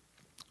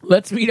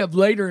 Let's meet up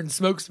later and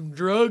smoke some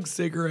drug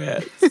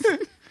cigarettes.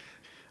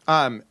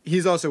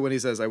 He's also, when he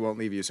says, I won't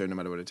leave you, sir, no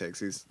matter what it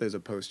takes, there's a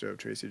poster of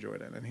Tracy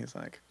Jordan, and he's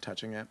like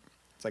touching it.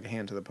 It's like a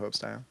hand to the Pope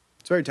style.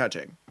 It's very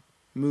touching.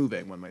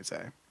 Moving, one might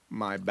say.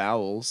 My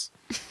bowels.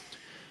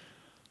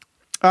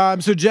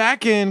 So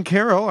Jack and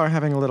Carol are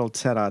having a little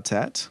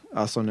tete-a-tete,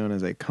 also known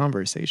as a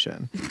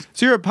conversation.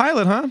 So you're a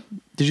pilot, huh?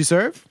 Did you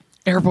serve?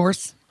 Air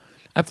Force.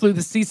 I flew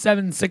the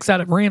C-76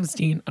 out of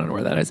Ramstein. I don't know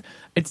where that is.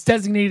 It's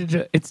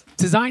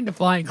designed to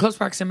fly in close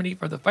proximity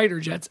for the fighter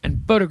jets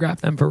and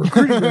photograph them for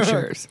recruiting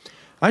brochures.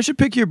 I should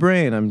pick your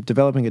brain. I'm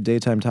developing a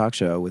daytime talk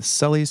show with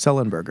Sully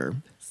Sullenberger.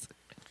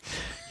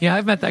 Yeah,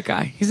 I've met that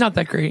guy. He's not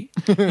that great.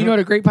 You know what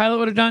a great pilot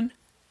would have done?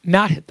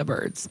 Not hit the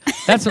birds.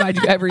 That's what I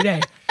do every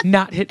day.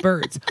 Not hit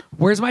birds.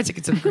 Where's my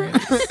ticket to the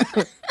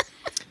Grammys?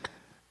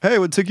 Hey,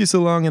 what took you so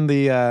long in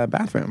the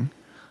bathroom?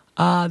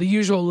 The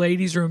usual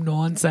ladies' room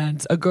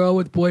nonsense. A girl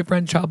with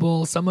boyfriend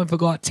trouble. Someone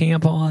forgot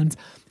tampons.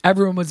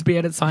 Everyone was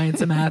bad at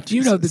science and math.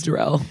 You know the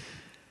drill.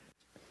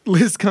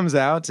 Liz comes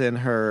out in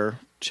her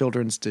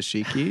children's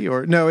dashiki,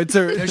 or no, it's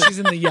her. No, she's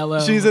in the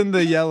yellow. She's in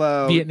the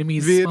yellow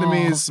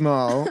Vietnamese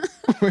small.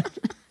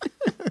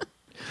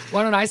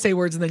 Why don't I say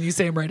words and then you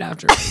say them right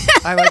after?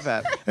 I like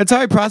that. It's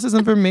how I process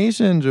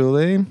information,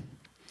 Julie.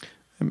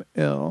 I'm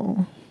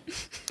ill.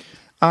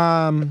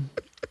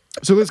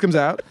 So Liz comes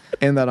out.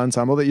 in that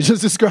ensemble that you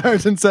just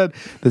described and said,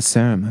 the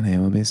ceremony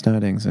will be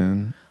starting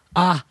soon.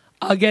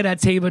 I'll get a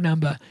table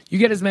number. You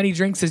get as many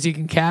drinks as you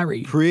can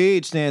carry.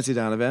 Preach, Nancy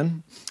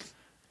Donovan.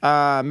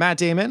 Matt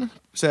Damon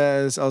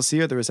says, I'll see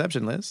you at the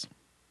reception, Liz.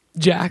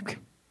 Jack.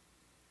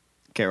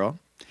 Carol.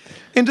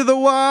 Into the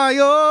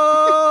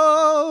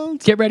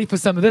wild. Get ready for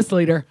some of this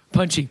later.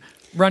 Punching.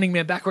 Running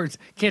Man backwards.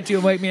 Can't do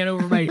a white man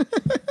overbite.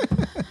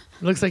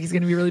 Looks like he's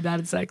going to be really bad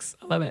at sex.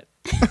 I love it.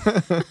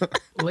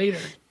 Later.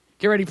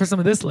 Get ready for some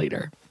of this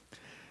later.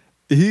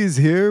 He's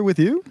here with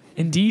you?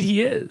 Indeed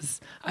he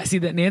is. I see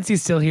that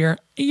Nancy's still here.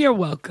 You're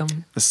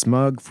welcome. A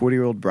smug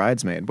 40-year-old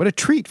bridesmaid. What a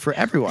treat for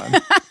everyone.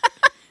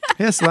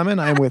 Yes, Lemon,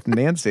 I'm with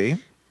Nancy.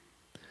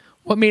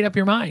 What made up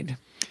your mind?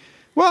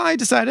 Well, I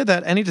decided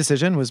that any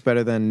decision was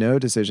better than no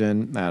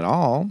decision at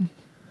all.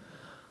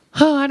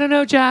 Oh, I don't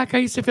know, Jack. I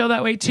used to feel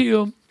that way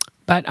too.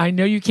 But I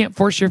know you can't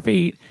force your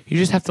fate. You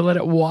just have to let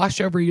it wash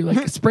over you like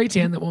a spray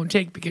tan that won't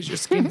take because your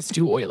skin is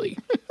too oily.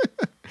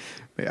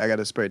 I got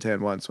a spray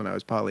tan once when I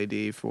was Pauly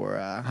D for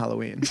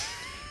Halloween.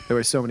 There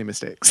were so many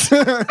mistakes.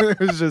 There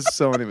was just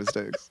so many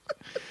mistakes.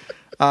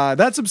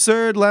 That's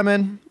absurd,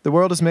 Lemon. The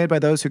world is made by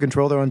those who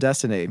control their own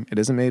destiny. It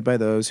isn't made by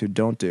those who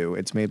don't do.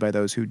 It's made by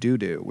those who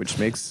do, which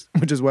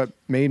is what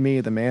made me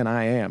the man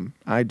I am.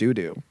 I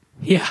do.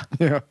 Yeah.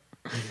 Yeah.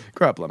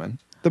 Grow up, Lemon.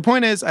 The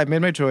point is, I've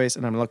made my choice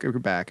and I'm looking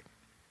back.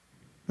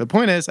 The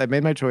point is, I've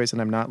made my choice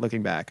and I'm not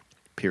looking back.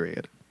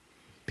 Period.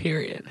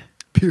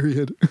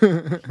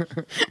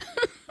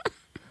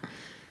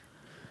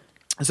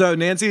 So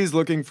Nancy's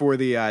looking for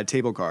the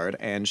table card,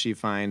 and she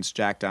finds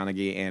Jack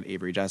Donaghy and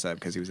Avery Jessup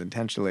because he was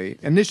initially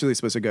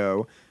supposed to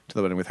go to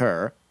the wedding with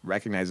her,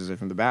 recognizes her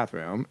from the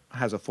bathroom,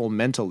 has a full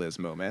mental Liz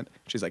moment.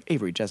 She's like,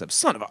 Avery Jessup,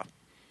 son of a...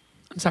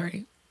 I'm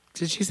sorry.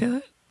 Did she say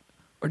that?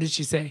 Or did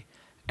she say,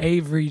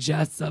 Avery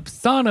Jessup,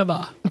 son of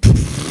a...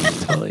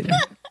 Totally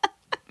different.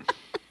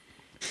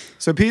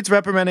 So Pete's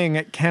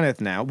reprimanding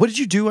Kenneth now. What did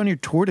you do on your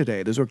tour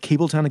today? Those were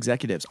Cabletown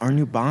executives, our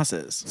new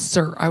bosses.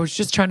 Sir, I was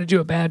just trying to do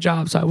a bad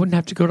job so I wouldn't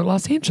have to go to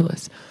Los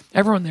Angeles.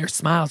 Everyone there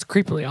smiles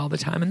creepily all the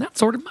time, and that's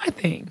sort of my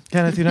thing.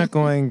 Kenneth, you're not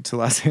going to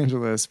Los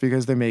Angeles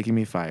because they're making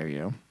me fire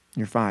you.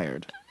 You're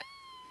fired.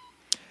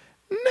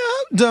 No,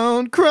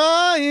 don't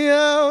cry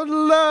out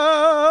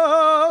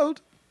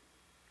loud.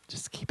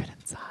 Just keep it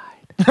inside.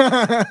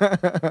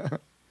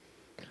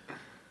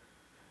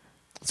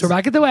 So we're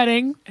back at the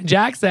wedding, and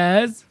Jack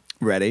says...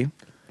 Ready?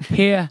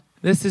 Here,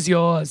 this is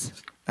yours.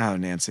 Oh,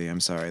 Nancy,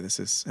 I'm sorry. This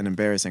is an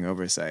embarrassing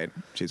oversight.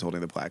 She's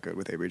holding the placard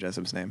with Avery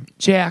Jessup's name.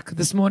 Jack,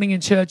 this morning in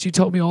church, you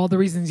told me all the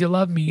reasons you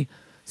love me.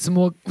 Some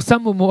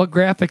were more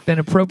graphic than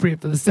appropriate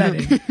for the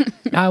setting.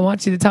 Now I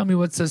want you to tell me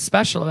what's so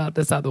special about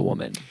this other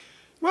woman.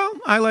 Well,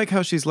 I like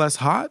how she's less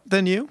hot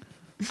than you.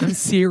 I'm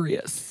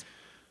serious.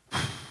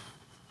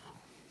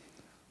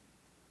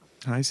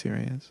 Hi,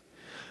 serious.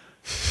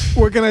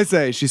 What can I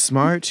say? She's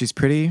smart. She's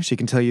pretty. She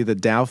can tell you the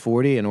Dow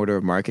 40 in order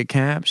of market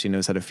cap. She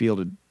knows how to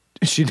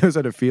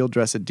field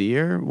dress a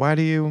deer. Why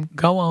do you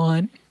go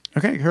on?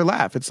 Okay, her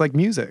laugh. It's like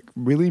music.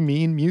 Really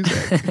mean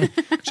music.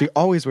 She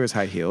always wears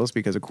high heels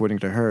because, according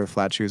to her,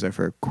 flat shoes are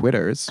for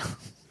quitters.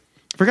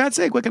 For God's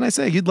sake, what can I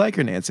say? You'd like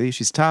her, Nancy.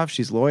 She's tough.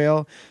 She's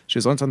loyal. She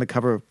was once on the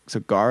cover of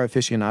Cigar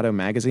Aficionado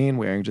magazine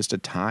wearing just a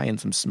tie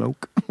and some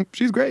smoke.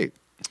 She's great.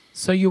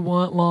 So you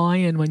weren't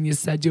lying when you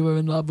said you were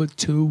in love with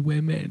two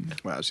women.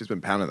 Wow, she's been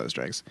pounding those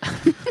drinks.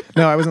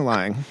 No, I wasn't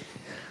lying.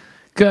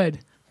 Good.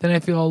 Then I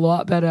feel a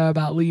lot better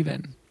about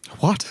leaving.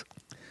 What?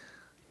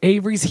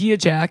 Avery's here,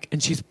 Jack,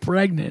 and she's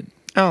pregnant.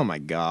 Oh, my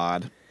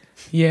God.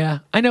 Yeah,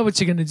 I know what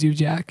you're going to do,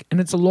 Jack.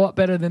 And it's a lot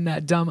better than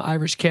that dumb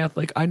Irish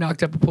Catholic, I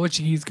knocked up a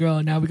Portuguese girl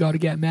and now we got to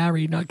get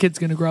married. Now kid's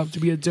going to grow up to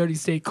be a dirty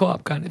state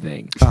cop kind of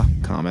thing.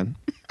 Common.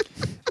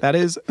 That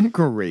is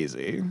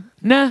crazy.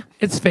 Nah,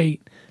 it's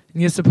fate.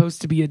 And you're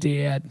supposed to be a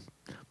dad.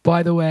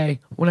 By the way,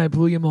 when I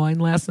blew your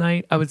mind last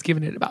night, I was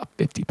giving it about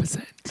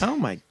 50%. Oh,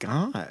 my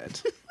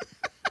God.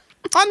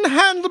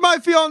 Unhand my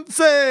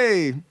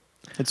fiance!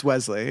 It's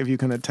Wesley, if you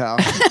couldn't tell.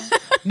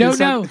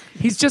 No.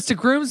 He's just a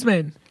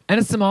groomsman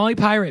and a Somali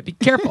pirate. Be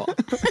careful.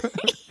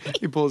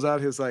 He pulls out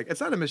his, it's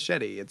not a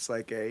machete. It's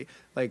like a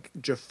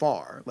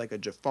Jafar, like a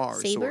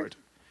Jafar sword.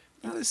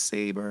 Not a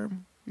saber.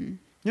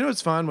 You know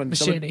what's fun? When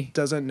someone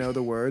doesn't know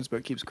the words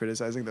but keeps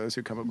criticizing those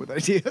who come up with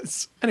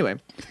ideas. Anyway,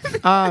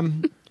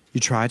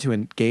 you try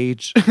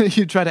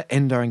to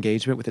end our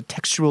engagement with a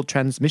textual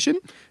transmission.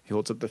 He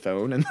holds up the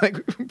phone and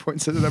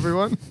points it at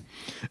everyone.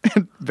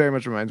 And very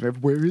much reminds me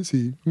of, where is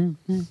he? And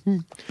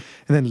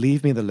then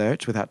leave me in the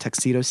lurch without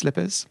tuxedo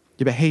slippers.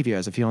 Your behavior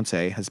as a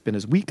fiance has been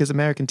as weak as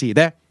American tea.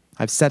 There,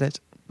 I've said it.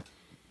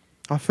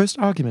 Our first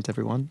argument,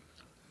 everyone.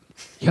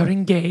 You're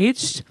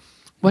engaged?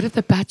 What if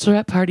the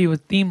bachelorette party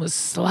theme was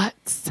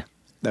sluts?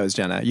 That was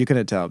Jenna. You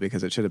couldn't tell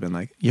because it should have been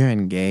like, you're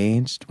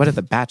engaged? What if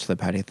the bachelor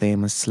party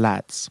theme was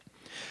sluts?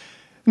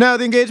 No,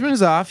 the engagement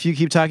is off. You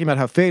keep talking about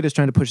how fate is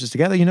trying to push us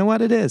together. You know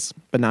what? It is.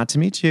 But not to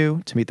meet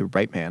you, to meet the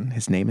right man.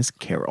 His name is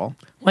Carol.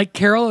 Like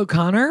Carol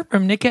O'Connor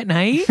from Nick at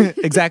Night?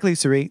 Exactly,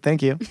 Suri.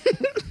 Thank you.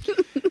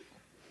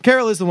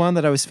 Carol is the one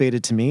that I was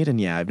fated to meet, and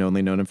yeah, I've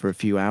only known him for a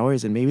few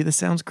hours, and maybe this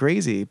sounds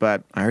crazy,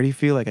 but I already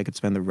feel like I could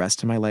spend the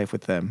rest of my life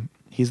with him.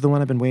 He's the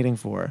one I've been waiting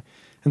for.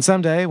 And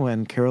someday,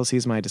 when Carol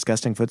sees my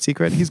disgusting foot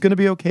secret, he's going to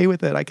be okay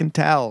with it. I can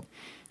tell.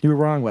 You were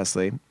wrong,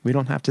 Wesley. We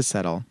don't have to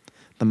settle.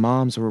 The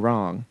moms were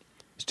wrong.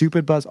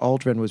 Stupid Buzz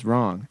Aldrin was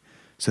wrong.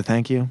 So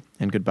thank you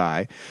and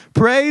goodbye.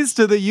 Praise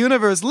to the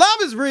universe.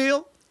 Love is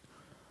real.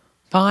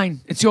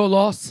 Fine. It's your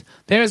loss.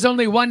 There's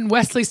only one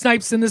Wesley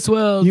Snipes in this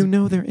world. You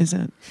know there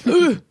isn't.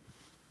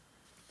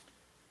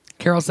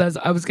 Carol says,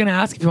 I was going to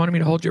ask if you wanted me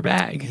to hold your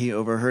bag. He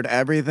overheard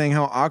everything.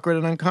 How awkward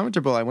and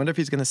uncomfortable. I wonder if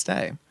he's going to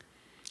stay.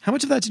 How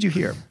much of that did you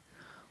hear?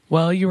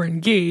 Well, you were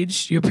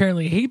engaged. You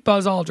apparently hate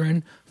Buzz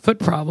Aldrin, foot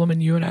problem,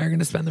 and you and I are going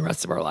to spend the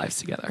rest of our lives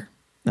together.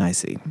 I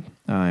see.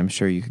 I'm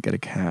sure you could get a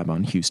cab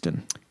on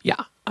Houston.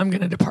 Yeah, I'm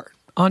going to depart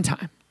on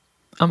time.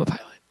 I'm a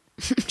pilot.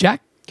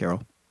 Jack?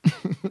 Carol.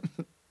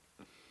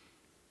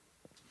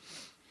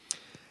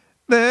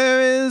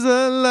 There is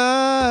a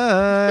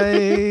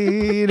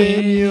light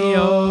in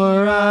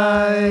your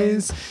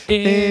eyes,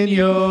 in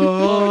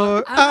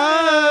your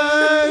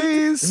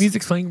eyes. The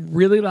music's playing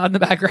really loud in the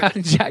background,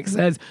 and Jack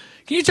says,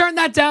 can you turn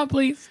that down,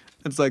 please?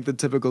 It's like the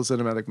typical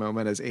cinematic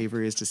moment as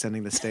Avery is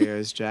descending the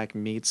stairs. Jack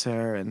meets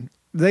her, and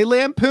they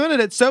lampoon it.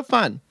 It's so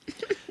fun.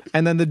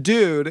 And then the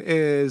dude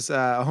is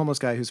a homeless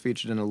guy who's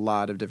featured in a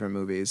lot of different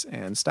movies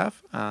and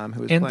stuff. And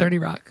 30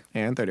 Rock.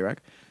 And 30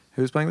 Rock.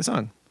 Who's playing the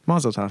song.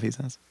 Mazel tov, he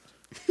says.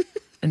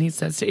 And he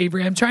says to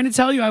Avery, I'm trying to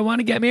tell you I want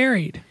to get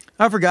married.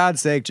 Oh, for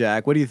God's sake,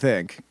 Jack, what do you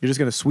think? You're just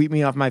going to sweep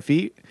me off my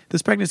feet?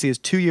 This pregnancy is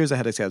 2 years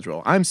ahead of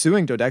schedule. I'm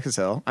suing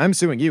Dodexacil. I'm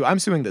suing you. I'm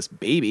suing this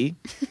baby.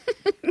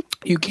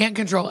 You can't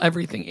control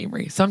everything,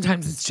 Avery.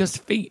 Sometimes it's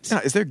just fate. Now,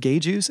 is there gay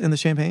juice in the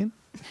champagne?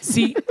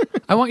 See,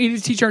 I want you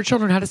to teach our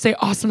children how to say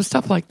awesome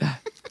stuff like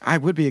that. I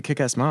would be a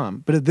kick-ass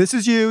mom. But if this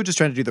is you just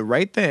trying to do the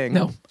right thing...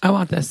 No, I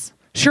want this.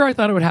 Sure, I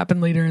thought it would happen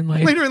later in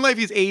life. Later in life,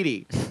 he's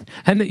 80.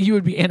 And that you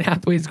would be Anne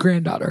Hathaway's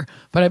granddaughter.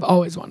 But I've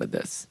always wanted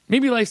this.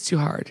 Maybe life's too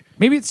hard.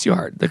 Maybe it's too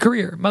hard. The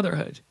career,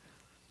 motherhood.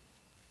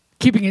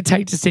 Keeping it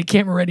tight to stay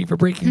camera ready for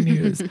breaking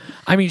news.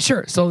 I mean,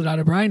 sure, Soledad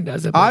O'Brien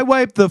does it. I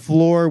wiped the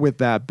floor with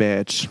that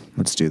bitch.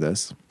 Let's do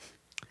this.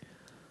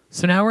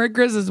 So now we're at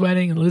Grizz's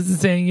wedding, and Liz is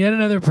saying yet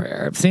another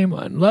prayer. Same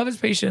one. Love is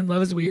patient,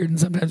 love is weird, and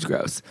sometimes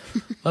gross.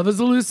 Love is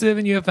elusive,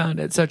 and you have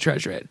found it, so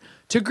treasure it.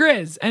 To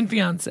Grizz and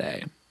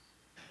fiance.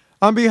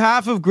 On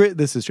behalf of Grizz...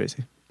 This is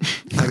Tracy.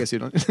 I guess you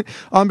don't...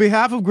 On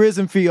behalf of Grizz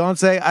and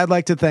fiance, I'd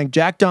like to thank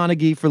Jack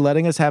Donaghy for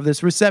letting us have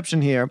this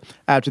reception here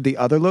after the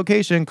other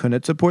location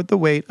couldn't support the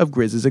weight of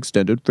Grizz's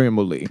extended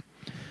family.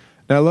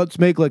 Now let's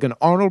make like an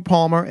Arnold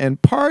Palmer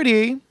and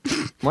party.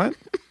 What?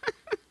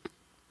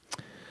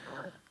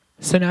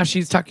 So now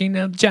she's talking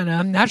to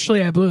Jenna.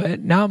 Naturally, I blew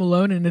it. Now I'm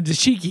alone in a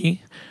dashiki.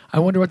 I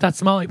wonder what that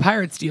Somali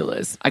pirate's deal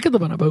is. I could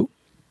live on a boat.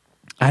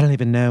 I don't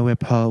even know where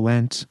Paul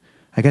went.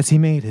 I guess he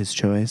made his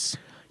choice.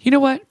 You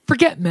know what?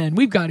 Forget men.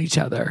 We've got each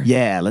other.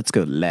 Yeah, let's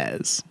go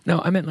Les. No,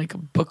 I meant like a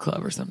book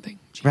club or something.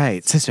 Jeez.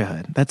 Right,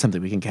 sisterhood. That's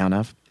something we can count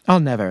of. I'll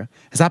never.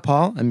 Is that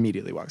Paul?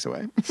 Immediately walks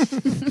away.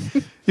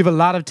 You have a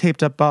lot of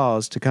taped up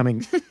balls to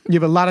coming. You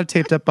have a lot of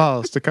taped up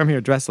balls to come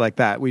here dressed like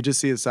that. We just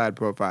see his side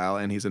profile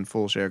and he's in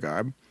full Cher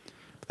garb.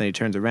 Then he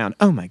turns around.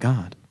 Oh my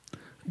God.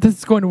 This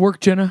is going to work,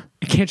 Jenna.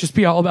 It can't just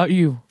be all about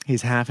you.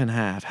 He's half and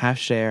half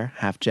Cher,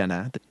 half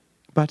Jenna.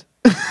 But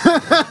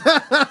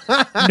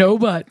no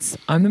buts.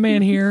 I'm the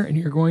man here, and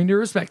you're going to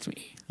respect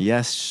me.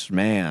 Yes,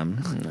 ma'am.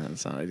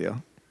 That's not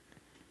ideal.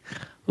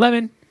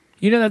 Lemon,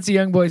 you know that's a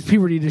young boy's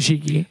puberty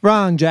dashiki.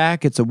 Wrong,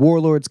 Jack. It's a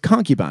warlord's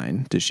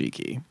concubine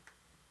dashiki.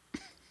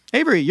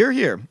 Avery, you're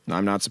here.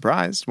 I'm not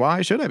surprised.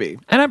 Why should I be?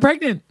 And I'm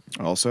pregnant.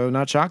 Also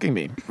not shocking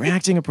me.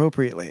 Reacting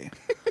appropriately.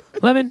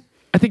 Lemon,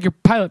 I think your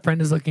pilot friend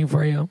is looking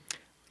for you.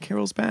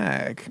 Carol's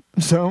back.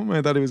 So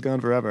I thought he was gone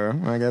forever.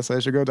 I guess I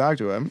should go talk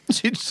to him.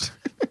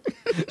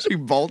 She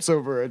vaults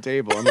over a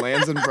table and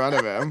lands in front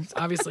of him. It's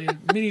obviously a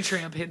mini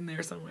tramp hidden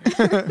there somewhere.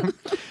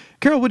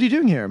 Carol, what are you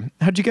doing here?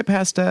 How'd you get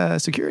past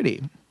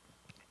security?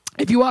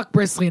 If you walk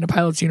briskly in a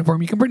pilot's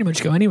uniform, you can pretty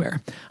much go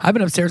anywhere. I've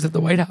been upstairs at the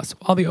White House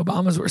while the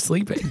Obamas were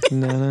sleeping.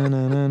 No.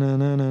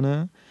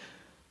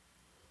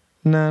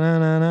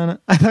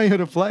 I thought you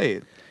had a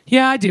flight.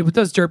 Yeah, I do, but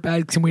those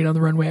dirtbags can wait on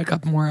the runway a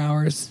couple more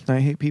hours. I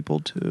hate people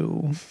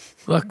too.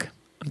 Look,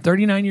 I'm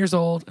 39 years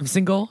old, I'm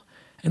single,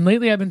 and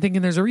lately I've been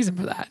thinking there's a reason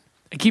for that.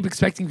 I keep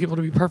expecting people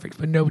to be perfect,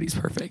 but nobody's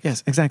perfect.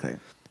 Yes, exactly.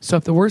 So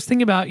if the worst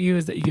thing about you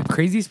is that you give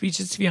crazy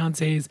speeches to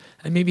fiancés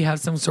and maybe have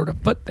some sort of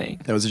foot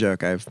thing. That was a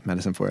joke. I have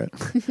medicine for it.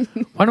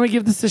 Why don't we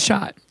give this a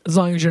shot? As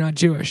long as you're not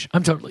Jewish.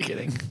 I'm totally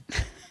kidding.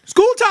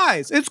 School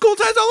ties! It's school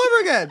ties all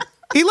over again!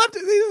 He left.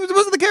 It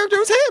wasn't the character, it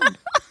was him.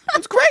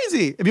 It's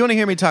crazy. If you want to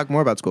hear me talk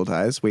more about school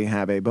ties, we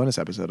have a bonus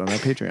episode on our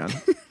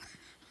Patreon.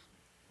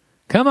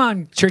 Come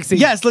on, Trixie.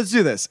 Yes, let's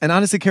do this. And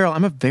honestly, Carol,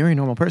 I'm a very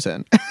normal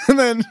person. And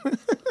then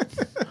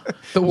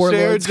the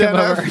warlords come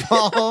over.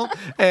 Paul,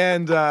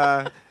 and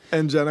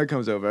Jenna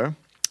comes over.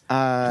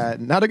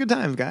 Not a good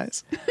time,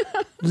 guys.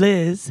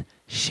 Liz,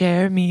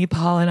 Cher, me,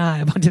 Paul, and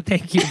I want to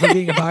thank you for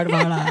being a part of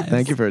our lives.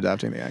 Thank you for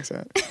adopting the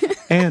accent.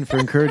 And for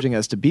encouraging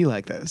us to be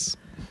like this.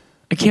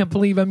 I can't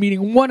believe I'm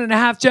meeting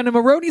 1.5 Jenna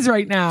Maroney's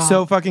right now.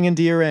 So fucking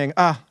endearing.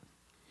 Hi.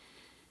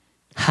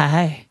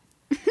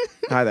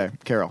 Hi there,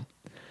 Carol.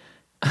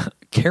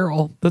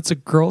 Carol, that's a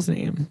girl's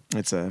name.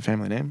 It's a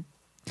family name.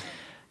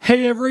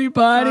 Hey,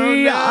 everybody.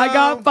 Oh, no. I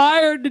got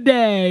fired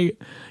today.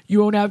 You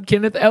won't have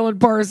Kenneth Ellen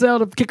Parcell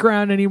to kick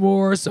around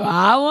anymore, so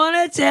I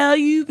want to tell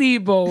you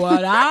people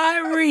what I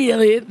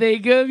really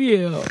think of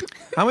you.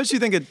 How much do you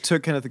think it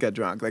took Kenneth to get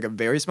drunk? Like a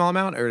very small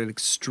amount or an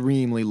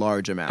extremely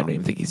large I amount? don't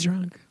even think he's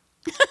drunk.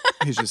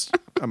 He's just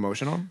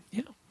emotional?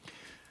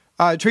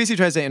 Yeah. Tracy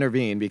tries to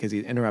intervene because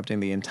he's interrupting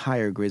the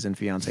entire Grizz and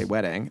fiance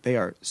wedding. They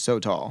are so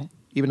tall.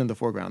 Even in the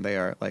foreground, they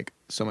are like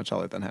so much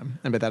taller than him.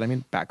 And by that, I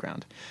mean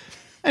background.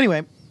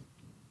 Anyway,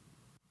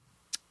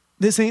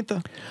 this ain't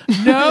the...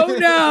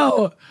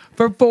 No.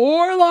 For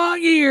 4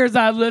 long years,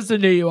 I've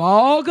listened to you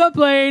all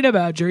complain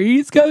about your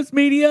East Coast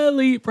media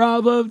elite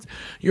problems,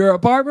 your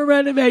apartment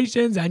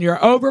renovations, and your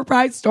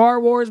overpriced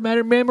Star Wars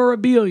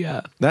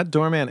memorabilia. That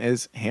doorman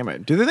is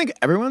hammered. Do they think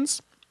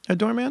everyone's a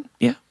doorman?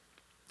 Yeah.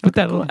 With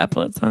that little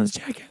epaulets on his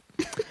jacket.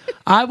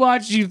 I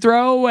watched you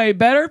throw away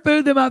better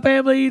food than my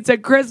family eats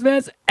at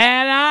Christmas,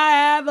 and I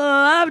have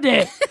loved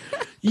it.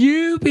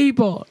 You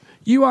people,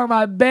 you are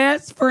my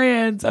best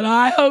friends, and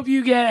I hope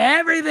you get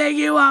everything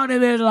you want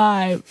in this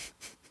life.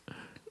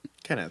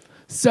 Kenneth.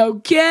 So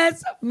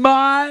kiss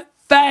my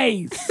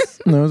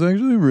face. That was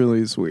actually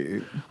really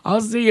sweet.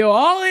 I'll see you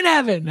all in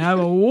heaven. Have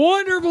a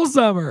wonderful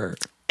summer.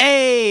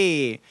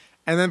 Hey!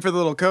 And then for the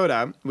little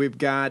coda, we've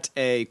got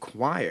a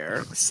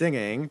choir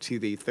singing to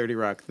the 30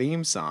 Rock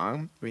theme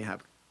song. We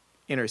have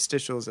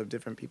interstitials of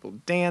different people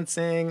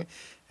dancing,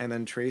 and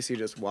then Tracy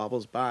just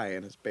wobbles by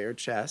in his bare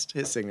chest,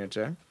 his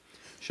signature.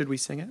 Should we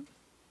sing it?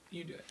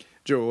 You do it.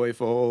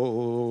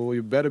 Joyful,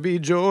 you better be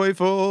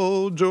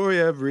joyful, joy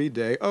every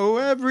day, oh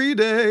every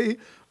day.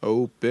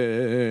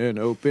 Open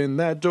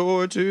that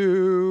door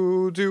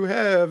to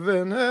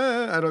heaven.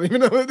 I don't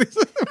even know what this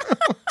is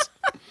about.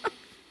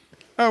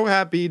 Oh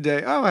happy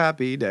day, oh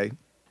happy day.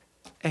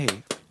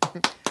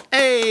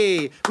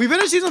 Hey, we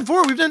finished season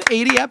 4. We've done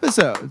 80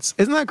 episodes.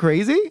 Isn't that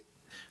crazy?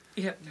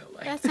 Yeah, no,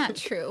 like That's not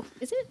true.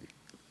 Is it?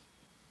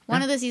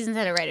 One of the seasons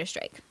had a writer's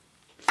strike.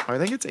 I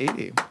think it's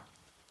 80.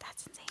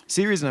 That's insane.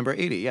 Series number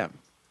 80, yeah.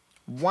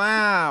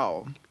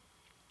 Wow.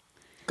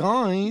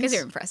 Guys. Because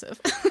you're impressive.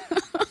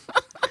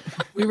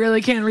 we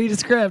really can't read a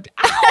script.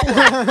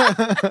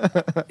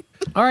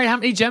 All right, how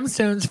many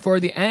gemstones for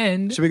the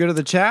end? Should we go to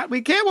the chat?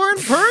 We can't. We're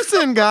in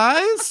person,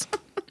 guys.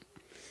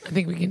 I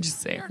think we can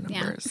just say our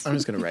numbers. I'm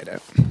just going to write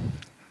it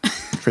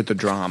for the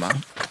drama.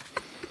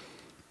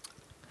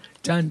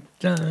 Dun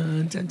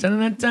dun dun dun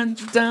dun dun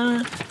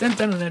dun dun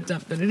dun dun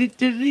dun. This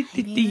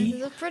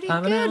is a pretty good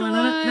one.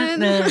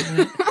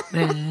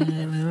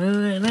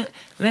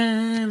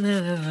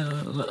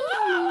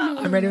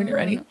 I'm ready when you're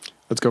ready.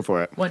 Let's go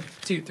for it. 1,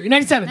 2, 3.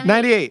 97.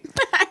 98.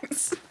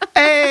 Thanks.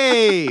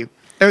 Hey! It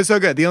was so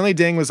good. The only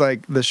ding was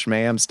like the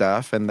schmam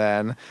stuff, and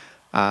then,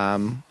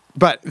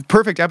 but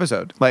perfect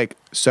episode. Like,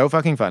 so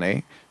fucking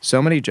funny. So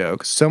many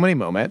jokes, so many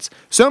moments,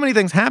 so many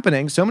things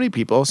happening, so many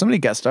people, so many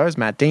guest stars.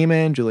 Matt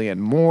Damon, Julianne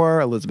Moore,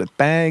 Elizabeth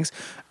Banks.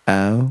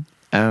 Oh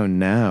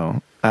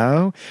no.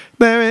 Oh,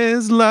 there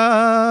is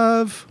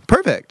love.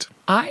 Perfect.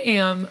 I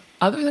am,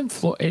 other than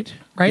Floyd,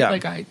 right? Yeah.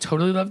 Like, I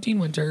totally love Dean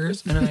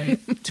Winters, and I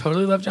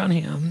totally love John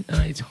Hamm, and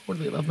I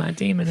totally love Matt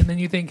Damon. And then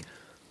you think,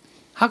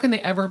 how can they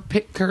ever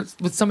pick her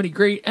with somebody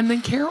great? And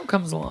then Carol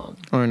comes along.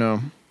 Oh,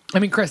 no. I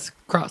mean, Chris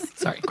Cross,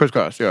 sorry. Chris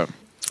Cross, yeah.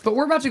 But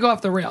we're about to go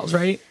off the rails,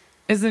 right?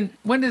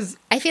 When does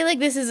I feel like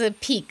this is a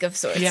peak of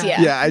sorts. Yeah.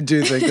 Yeah. Yeah, I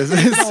do think this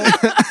is.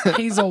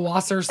 Hazel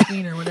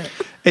Wasserstein or whatever?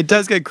 It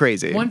does get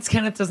crazy. Once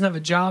Kenneth doesn't have a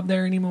job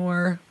there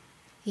anymore,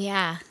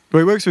 Yeah. But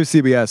he works for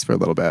CBS for a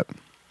little bit.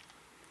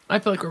 I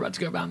feel like we're about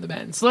to go around the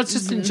bend. So let's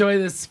just enjoy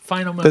this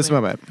final moment. This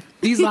moment.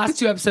 These last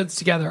 2 episodes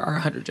together are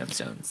 100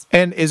 gemstones.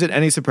 And is it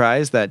any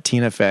surprise that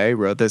Tina Fey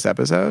wrote this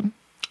episode?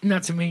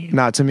 Not to me.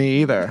 Not to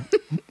me either.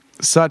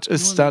 Such a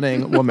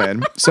stunning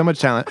woman. So much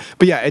talent.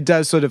 But yeah, it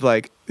does sort of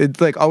like,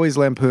 it's like always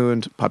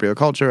lampooned popular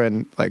culture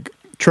and like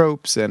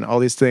tropes and all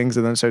these things,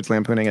 and then starts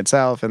lampooning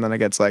itself, and then it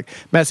gets like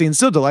messy and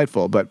still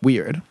delightful, but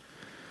weird.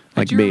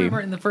 I Like do me.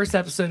 remember in the first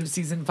episode of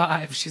season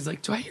 5, she's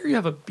like, "Do I hear you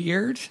have a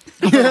beard?"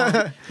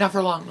 Not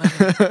for long.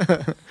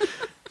 Leonard.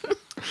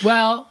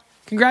 Well,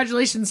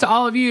 congratulations to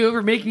all of you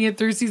for making it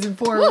through season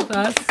 4 with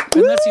us.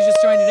 Unless you just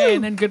joined today,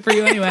 and then good for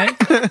you anyway.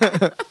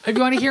 If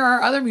you want to hear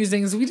our other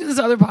musings, we did this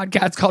other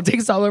podcast called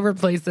Takes All Over the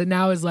Place that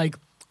now is like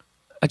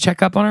a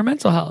checkup on our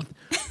mental health.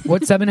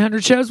 What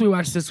 700 shows we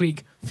watched this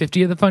week?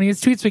 50 of the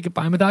funniest tweets we could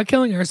find without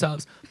killing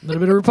ourselves. A little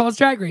bit of RuPaul's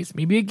Drag Race.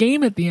 Maybe a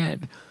game at the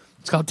end.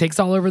 It's called Takes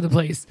All Over the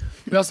Place.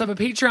 We also have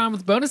a Patreon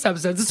with bonus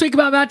episodes this week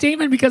about Matt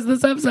Damon because of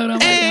this episode. Oh my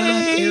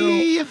God.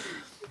 Ew.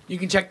 You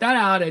can check that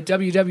out at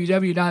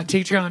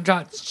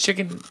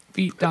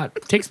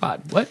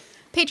www.patreon.chickenfeet.takespod. What?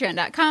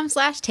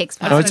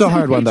 Patreon.com/takespod. Oh, it's a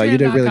hard one, though. You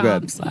did really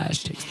good.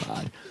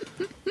 /takespod.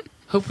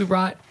 Hope you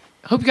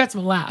got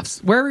some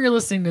laughs. Wherever you're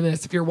listening to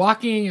this, if you're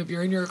walking, if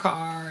you're in your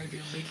car, if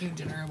you're making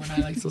dinner, when I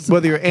like to listen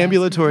Whether to you're podcasts.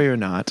 ambulatory or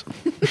not.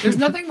 There's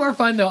nothing more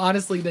fun, though,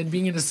 honestly, than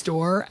being in a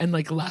store and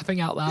like laughing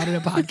out loud in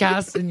a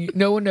podcast, and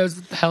no one knows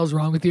what the hell's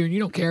wrong with you, and you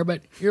don't care,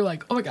 but you're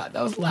like, oh my God,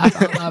 that was laugh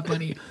out loud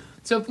funny.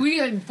 So if we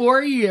in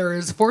 4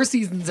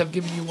 seasons have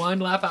given you one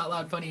laugh out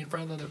loud funny in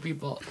front of other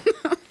people,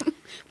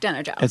 Done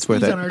our job. It's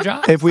worth we've it. done our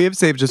job. If we have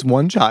saved just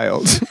one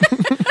child,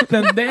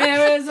 Then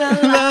there is a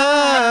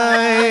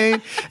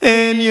light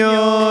in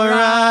your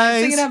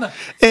eyes. Sing it, Emma.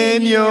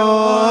 In your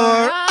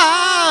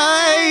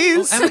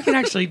eyes. Emma can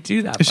actually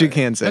do that. She part.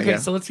 can sing, Okay, yeah.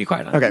 so let's be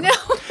quiet on Okay. it.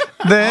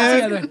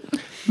 There,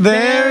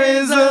 there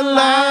is a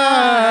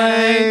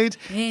light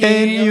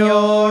in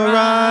your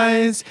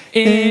eyes.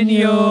 In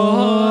your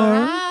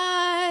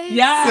eyes.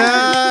 Yes.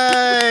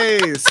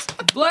 eyes.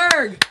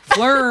 Blurg.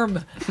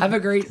 Flurm. Have a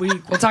great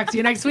week. We'll talk to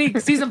you next week.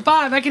 Season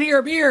 5. I can hear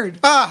a beard.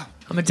 Ah,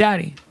 I'm a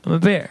daddy. I'm a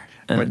bear.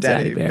 I'm a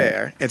daddy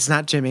bear. It's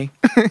not Jimmy.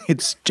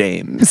 It's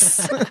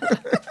James.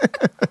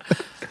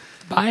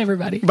 Bye,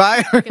 everybody.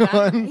 Bye,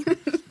 everyone.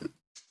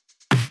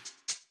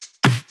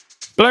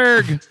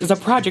 Blurg is a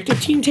project of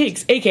Team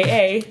Takes,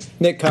 a.k.a.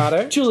 Nick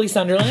Cotter. Julie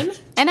Sunderland,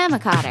 And Emma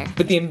Cotter.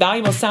 with the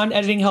invaluable sound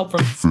editing help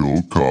from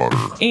Phil Cotter.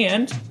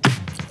 and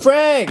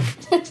Frank.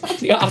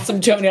 the awesome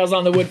toenails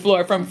on the wood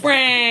floor from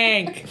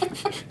Frank.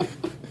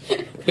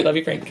 We love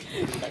you, Frank.